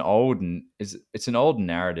 is an old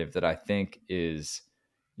narrative that I think is,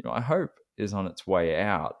 you know, I hope is on its way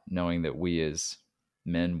out, knowing that we as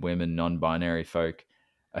men, women, non-binary folk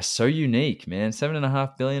are so unique, man.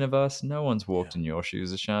 7.5 billion of us. No one's walked in your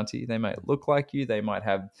shoes, Ashanti. They might look like you. They might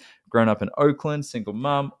have grown up in Oakland, single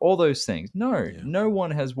mom, all those things. No, no one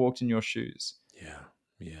has walked in your shoes.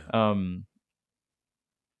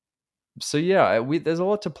 So yeah, there's a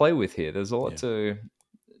lot to play with here. There's a lot to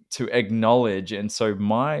acknowledge. And so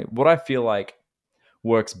what I feel like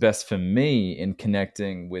works best for me in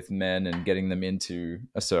connecting with men and getting them into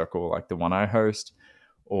a circle like the one I host,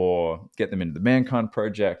 or get them into the Mankind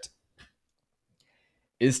Project,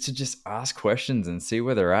 is to just ask questions and see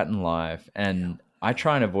where they're at in life. And I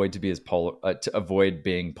try and avoid to avoid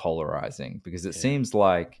being polarizing, because it seems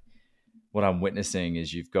like what I'm witnessing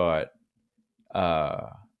is you've got, and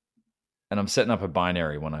I'm setting up a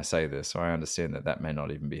binary when I say this, so I understand that may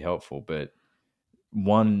not even be helpful, but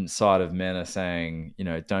one side of men are saying, you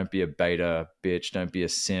know, don't be a beta bitch, don't be a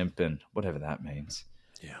simp, and whatever that means.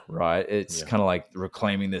 Yeah. Right. It's kind of like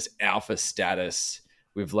reclaiming this alpha status.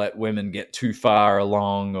 We've let women get too far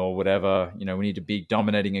along or whatever. You know, we need to be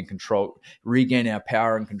dominating and control, regain our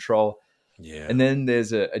power and control. Yeah. And then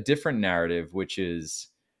there's a different narrative, which is,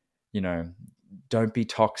 you know, don't be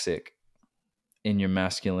toxic in your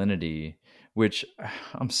masculinity, which,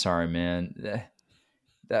 I'm sorry, man,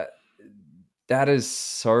 that is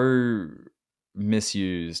so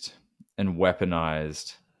misused and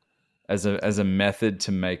weaponized as a method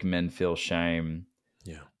to make men feel shame.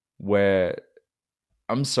 Yeah. Where,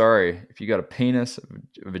 I'm sorry, if you got a penis,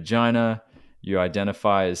 a vagina, you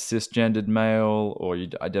identify as cisgendered male, or you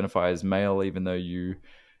identify as male even though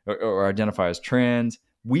or identify as trans,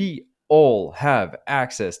 we all have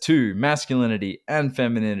access to masculinity and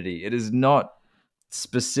femininity. It is not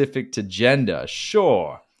specific to gender.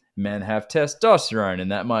 Sure, men have testosterone,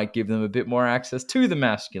 and that might give them a bit more access to the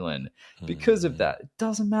masculine. Because of that, it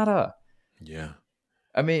doesn't matter. Yeah.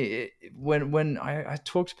 I mean, when I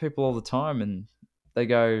talk to people all the time, and they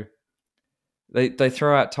go, they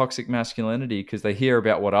throw out toxic masculinity because they hear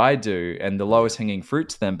about what I do, and the lowest hanging fruit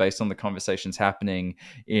to them, based on the conversations happening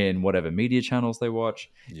in whatever media channels they watch,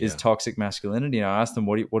 is toxic masculinity. And I ask them,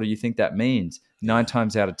 what do you think that means? 9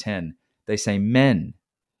 times out of 10, they say men.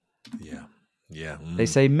 Yeah. Yeah. They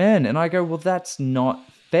say men. And I go, well, that's not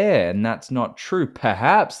fair, and that's not true.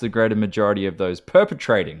 Perhaps the greater majority of those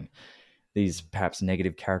perpetrating these perhaps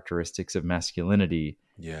negative characteristics of masculinity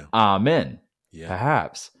are men. Yeah.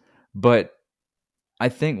 Perhaps. But I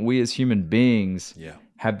think we as human beings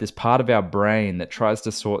have this part of our brain that tries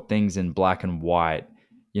to sort things in black and white.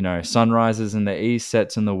 You know, sun rises in the east,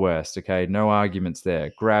 sets in the west. Okay, no arguments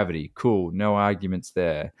there. Gravity, cool, no arguments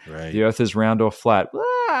there. Right. The earth is round or flat.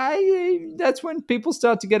 That's when people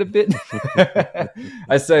start to get a bit...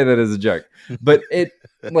 I say that as a joke. But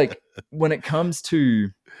when it comes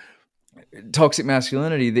to toxic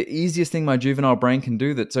masculinity, the easiest thing my juvenile brain can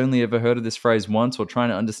do, that's only ever heard of this phrase once, or trying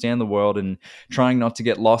to understand the world and trying not to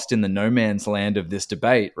get lost in the no man's land of this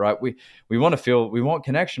debate, right? We want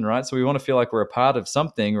connection, right? So we want to feel like we're a part of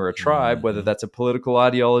something or a tribe, whether that's a political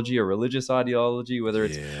ideology or religious ideology, whether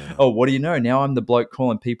it's, oh, what do you know? Now I'm the bloke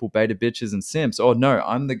calling people beta bitches and simps. Or no,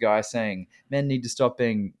 I'm the guy saying men need to stop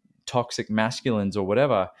being toxic masculines or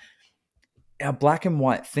whatever. Our black and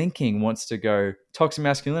white thinking wants to go toxic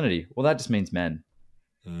masculinity. Well, that just means men.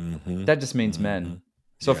 Mm-hmm. That just means men.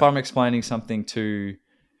 So if I'm explaining something to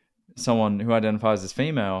someone who identifies as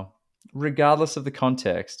female, regardless of the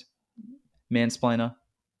context, mansplainer.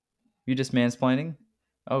 You just mansplaining?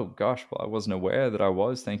 Oh gosh, well, I wasn't aware that I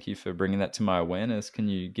was. Thank you for bringing that to my awareness. Can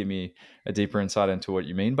you give me a deeper insight into what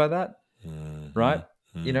you mean by that? Mm-hmm. Right?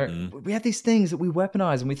 Mm-hmm. You know, we have these things that we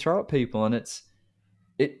weaponize and we throw at people, and it's,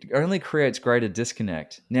 it only creates greater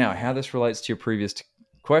disconnect. Now, how this relates to your previous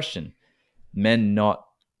question, men not,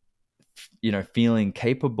 feeling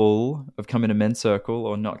capable of coming to men's circle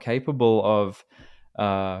or not capable of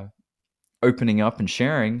opening up and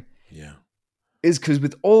sharing, is because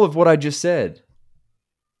with all of what I just said,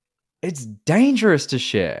 it's dangerous to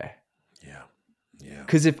share.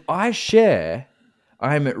 Because if I share,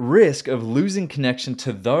 I'm at risk of losing connection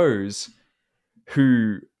to those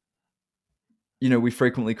who, we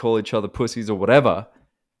frequently call each other pussies or whatever,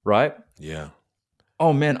 right? Yeah.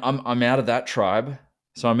 Oh man, I'm out of that tribe,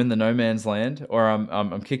 so I'm in the no man's land, or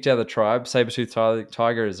I'm kicked out of the tribe. Saber-toothed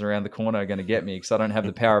tiger is around the corner, going to get me because I don't have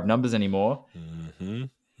the power of numbers anymore. Mm-hmm.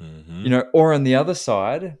 Mm-hmm. Or on the other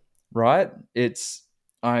side, right? It's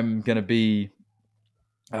I'm going to be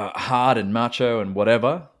hard and macho and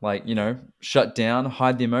whatever, shut down,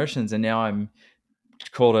 hide the emotions, and now I'm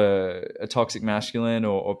called a toxic masculine,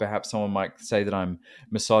 or perhaps someone might say that I'm a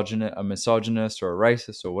misogynist or a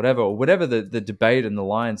racist or whatever the debate and the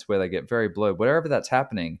lines where they get very blurred, wherever that's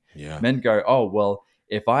happening. Men go, oh, well,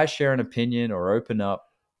 if I share an opinion or open up,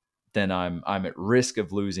 then I'm at risk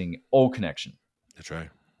of losing all connection. That's right.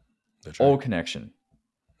 All connection.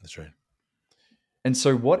 That's right. And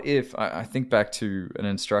so what if, I think back to an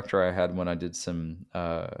instructor I had when I did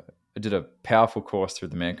I did a powerful course through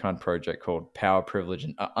the Mankind Project called Power, Privilege,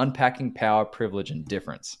 and Unpacking Power, Privilege, and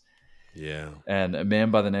Difference. Yeah. And a man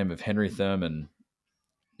by the name of Henry Thurman,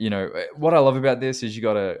 what I love about this is you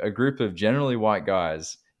got a group of generally white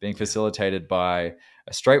guys being facilitated by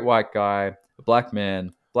a straight white guy, a black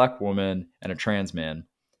man, black woman, and a trans man,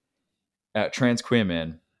 trans queer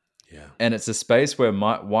man. Yeah. And it's a space where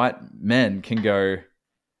white men can go,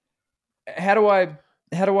 how do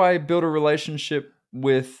I build a relationship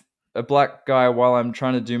with a black guy while I'm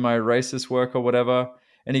trying to do my racist work or whatever?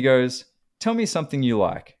 And he goes, tell me something you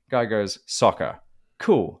like. Guy goes, soccer.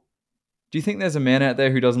 Cool. Do you think there's a man out there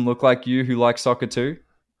who doesn't look like you who likes soccer too?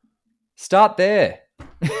 Start there.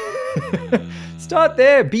 Start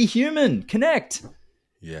there. Be human. Connect.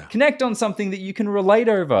 Yeah. Connect on something that you can relate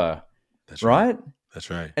over. That's right. That's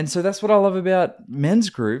right. And so that's what I love about men's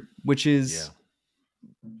group, which is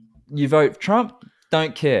you vote Trump,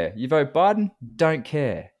 don't care. You vote Biden, don't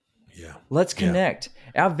care. Yeah. Let's connect.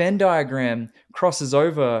 Our Venn diagram crosses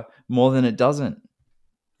over more than it doesn't.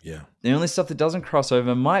 Yeah. The only stuff that doesn't cross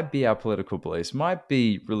over might be our political beliefs, might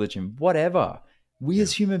be religion, whatever. We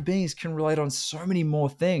as human beings can relate on so many more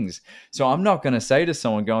things. So I'm not going to say to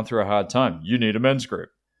someone going through a hard time, you need a men's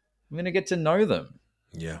group. I'm going to get to know them.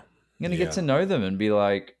 Yeah. I'm going to get to know them and be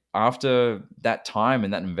like, after that time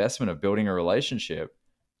and that investment of building a relationship,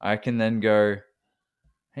 I can then go,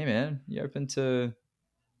 hey man, you open to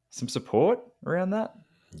some support around that?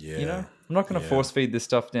 Yeah. I'm not going to force feed this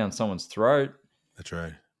stuff down someone's throat. That's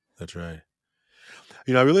right. That's right.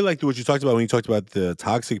 I really liked what you talked about when you talked about the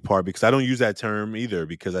toxic part, because I don't use that term either,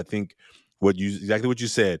 because I think exactly what you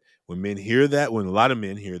said, when men hear that, when a lot of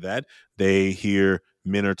men hear that, they hear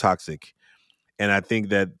men are toxic. And I think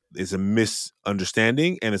that is a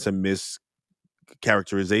misunderstanding and it's a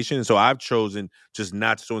mischaracterization. And so I've chosen just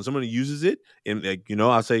not to. So when someone uses it, and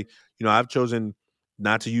I'll say, I've chosen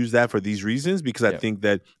not to use that for these reasons, because I think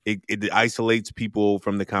that it isolates people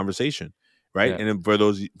from the conversation, right? And then for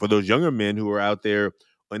those younger men who are out there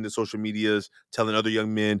on the social medias telling other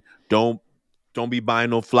young men, don't be buying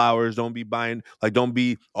no flowers, don't be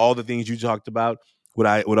all the things you talked about. What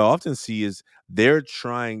I often see is they're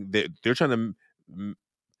trying to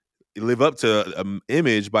live up to an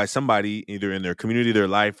image by somebody either in their community, their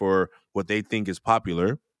life, or what they think is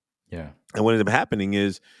popular. Yeah. And what ends up happening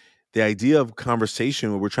is the idea of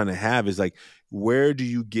conversation, what we're trying to have is like, where do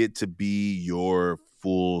you get to be your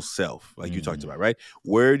full self? Like you talked about, right?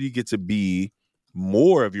 Where do you get to be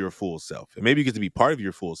more of your full self? And maybe you get to be part of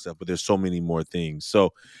your full self, but there's so many more things.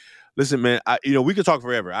 So listen, man, we could talk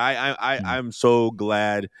forever. I'm so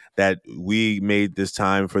glad that we made this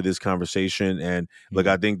time for this conversation. And look,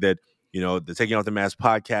 I think that, the Taking Off the Mask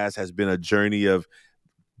podcast has been a journey of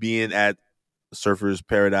being at Surfer's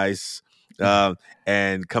Paradise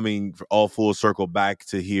and coming all full circle back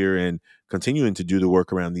to here and continuing to do the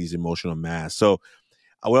work around these emotional masks. So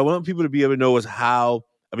what I want people to be able to know is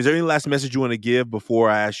is there any last message you want to give before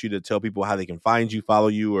I ask you to tell people how they can find you, follow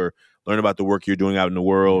you, or learn about the work you're doing out in the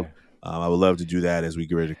world? I would love to do that as we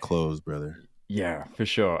get ready to close, brother. Yeah, for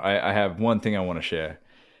sure. I have one thing I want to share.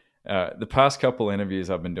 The past couple interviews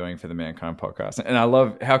I've been doing for the Mankind podcast, and I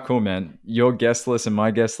love how cool, man, your guest list and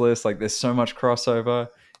my guest list, like there's so much crossover.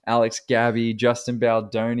 Alex Gabby, Justin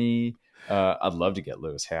Baldoni. I'd love to get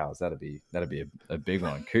Lewis Howes. That'd be a big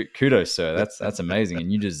one. Kudos, sir. That's amazing,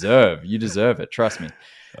 and you deserve it. Trust me.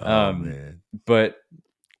 Man. But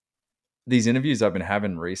these interviews I've been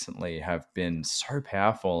having recently have been so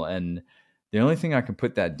powerful, and the only thing I can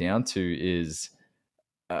put that down to is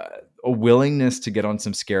a willingness to get on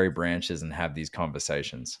some scary branches and have these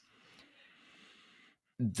conversations.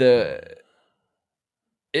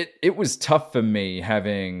 It was tough for me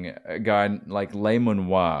having a guy like Les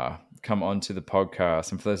Monoir come onto the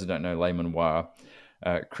podcast. And for those who don't know, Les Monoir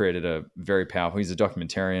created a very powerful, he's a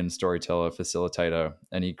documentarian, storyteller, facilitator,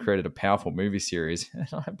 and he created a powerful movie series. And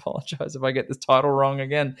I apologize if I get this title wrong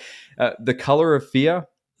again. The Color of Fear,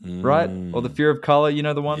 right? Or The Fear of Color, you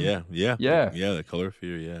know the one? Yeah. The Color of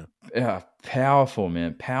Fear, yeah. Yeah, powerful,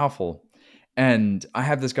 man, powerful. And I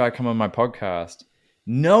have this guy come on my podcast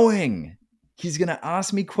knowing he's going to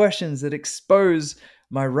ask me questions that expose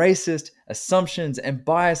my racist assumptions and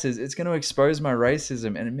biases. It's going to expose my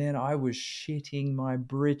racism. And man, I was shitting my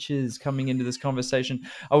britches coming into this conversation.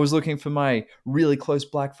 I was looking for my really close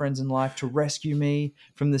black friends in life to rescue me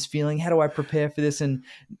from this feeling. How do I prepare for this? And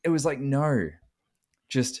it was like, no,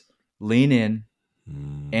 just lean in,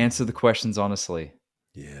 answer the questions honestly.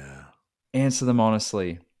 Yeah. Answer them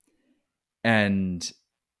honestly. And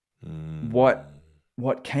what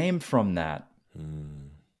came from that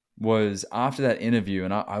was after that interview,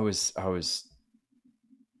 and I was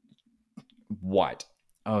white.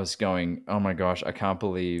 I was going, oh my gosh, I can't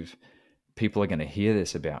believe people are going to hear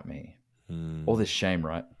this about me. All this shame,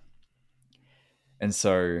 right? And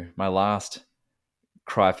so my last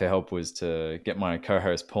cry for help was to get my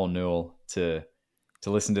co-host Paul Newell to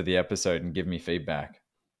listen to the episode and give me feedback.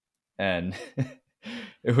 And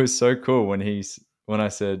it was so cool when I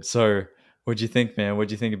said, so what'd you think, man?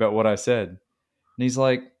 What'd you think about what I said? And he's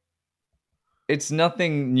like, it's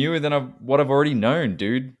nothing newer than what I've already known,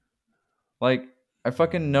 dude. Like, I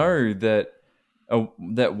fucking know that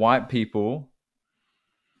that white people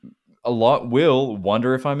a lot will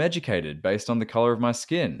wonder if I'm educated based on the color of my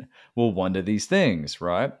skin. Will wonder these things,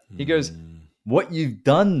 right? He goes, what you've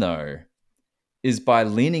done though is by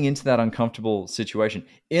leaning into that uncomfortable situation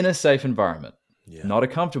in a safe environment. Yeah. Not a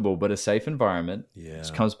comfortable, but a safe environment. Yeah.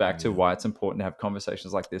 Which comes back to why it's important to have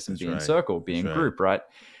conversations like this and be in circle, be in group, right?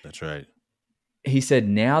 That's right. He said,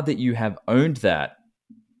 now that you have owned that,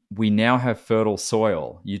 we now have fertile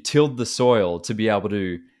soil. You tilled the soil to be able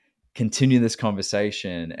to continue this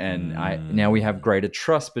conversation. And now we have greater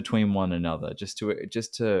trust between one another just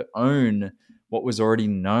to own what was already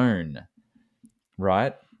known,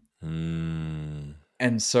 right? And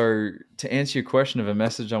so to answer your question of a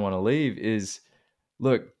message I want to leave is,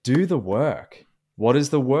 look, do the work. What is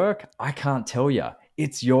the work? I can't tell you.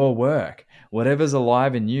 It's your work. Whatever's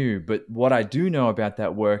alive in you. But what I do know about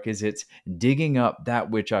that work is it's digging up that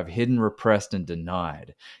which I've hidden, repressed, and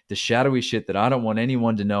denied. The shadowy shit that I don't want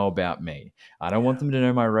anyone to know about me. I don't want them to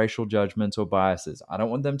know my racial judgments or biases. I don't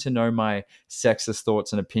want them to know my sexist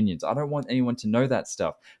thoughts and opinions. I don't want anyone to know that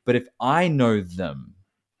stuff. But if I know them,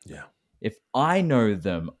 if I know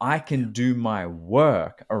them, I can do my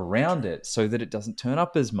work around it so that it doesn't turn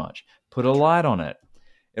up as much. Put a light on it.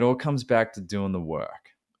 It all comes back to doing the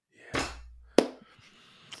work. Yeah.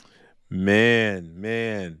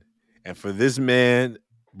 Man. And for this man,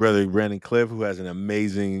 Brother Brandon Clift, who has an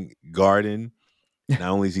amazing garden, not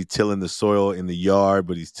only is he tilling the soil in the yard,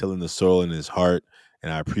 but he's tilling the soil in his heart.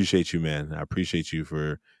 And I appreciate you, man. I appreciate you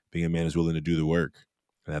for being a man who's willing to do the work.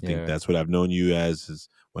 And I think that's what I've known you as is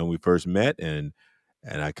when we first met. And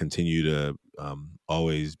I continue to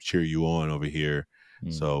always cheer you on over here.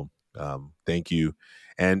 So thank you.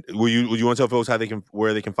 And would you want to tell folks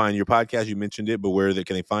where they can find your podcast? You mentioned it, but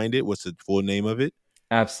can they find it? What's the full name of it?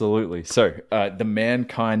 Absolutely. So the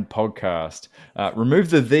Mankind Podcast.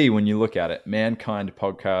 Remove the when you look at it. Mankind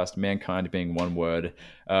Podcast. Mankind being one word.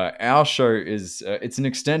 Our show is it's an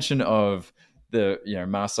extension of the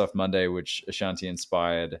Mask Off Monday, which Ashanti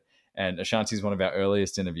inspired, and Ashanti is one of our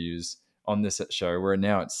earliest interviews on this show. We're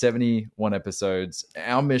now at 71 episodes.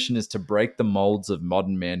 Our mission is to break the molds of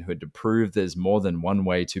modern manhood, to prove there's more than one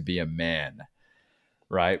way to be a man,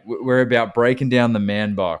 right? We're about breaking down the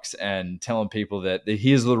man box and telling people that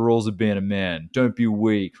here's the rules of being a man. Don't be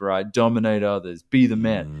weak, right? Dominate others. Be the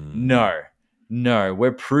man. No,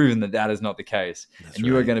 we're proving that is not the case. That's and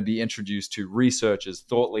you are going to be introduced to researchers,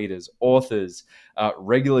 thought leaders, authors,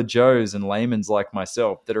 regular Joes and laymen like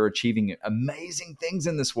myself that are achieving amazing things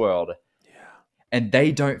in this world. And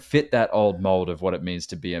they don't fit that old mold of what it means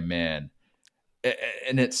to be a man.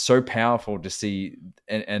 And it's so powerful to see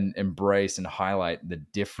and embrace and highlight the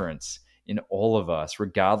difference in all of us,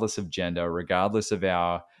 regardless of gender, regardless of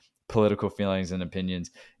our political feelings and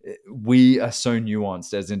opinions. We are so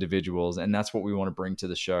nuanced as individuals. And that's what we want to bring to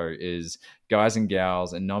the show is guys and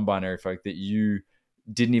gals and non-binary folk that you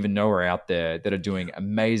didn't even know were out there that are doing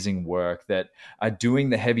amazing work, that are doing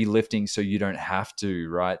the heavy lifting so you don't have to,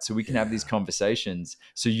 right? So we can have these conversations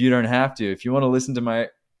so you don't have to. If you want to listen to my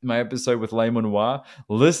episode with Les Noir,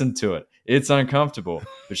 listen to it. It's uncomfortable,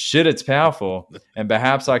 but shit, it's powerful. And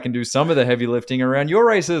perhaps I can do some of the heavy lifting around your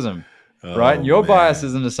racism, right? And your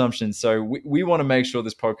biases and assumptions. So we want to make sure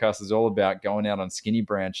this podcast is all about going out on skinny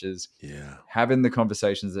branches, having the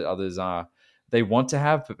conversations that others they want to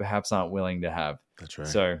have, but perhaps aren't willing to have. That's right.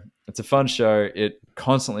 So it's a fun show. It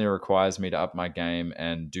constantly requires me to up my game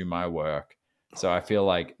and do my work. So I feel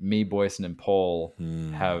like me, Boyson, and Paul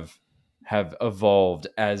have evolved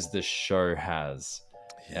as the show has.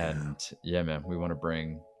 And man, we want to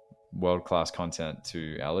bring world-class content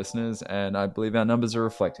to our listeners, and I believe our numbers are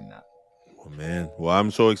reflecting that. Well, man. Well, I'm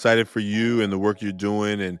so excited for you and the work you're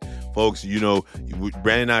doing. And folks, Brandon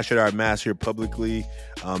and I shared our masks here publicly,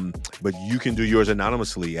 but you can do yours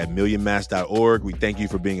anonymously at millionmasks.org. We thank you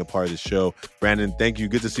for being a part of the show. Brandon, thank you.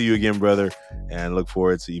 Good to see you again, brother. And look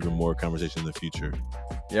forward to even more conversation in the future.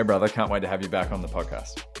 Yeah, brother. Can't wait to have you back on the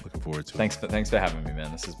podcast. Looking forward to it. Thanks for having me,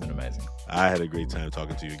 man. This has been amazing. I had a great time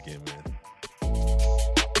talking to you again, man.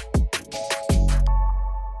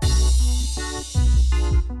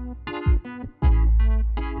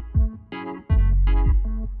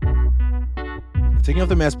 Taking Off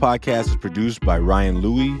the Mask podcast is produced by Ryan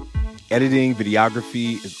Louie. Editing,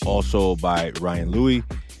 videography is also by Ryan Louie.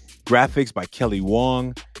 Graphics by Kelly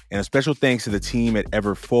Wong. And a special thanks to the team at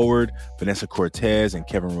Ever Forward, Vanessa Cortez and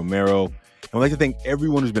Kevin Romero. And I'd like to thank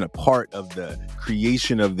everyone who's been a part of the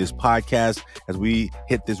creation of this podcast. As we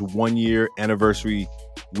hit this 1-year anniversary,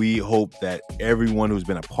 we hope that everyone who's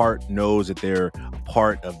been a part knows that they're a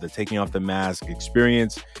part of the Taking Off the Mask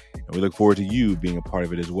experience. And we look forward to you being a part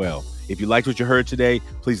of it as well. If you liked what you heard today,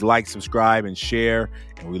 please like, subscribe, and share.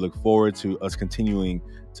 And we look forward to us continuing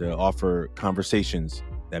to offer conversations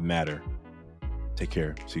that matter. Take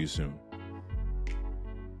care. See you soon.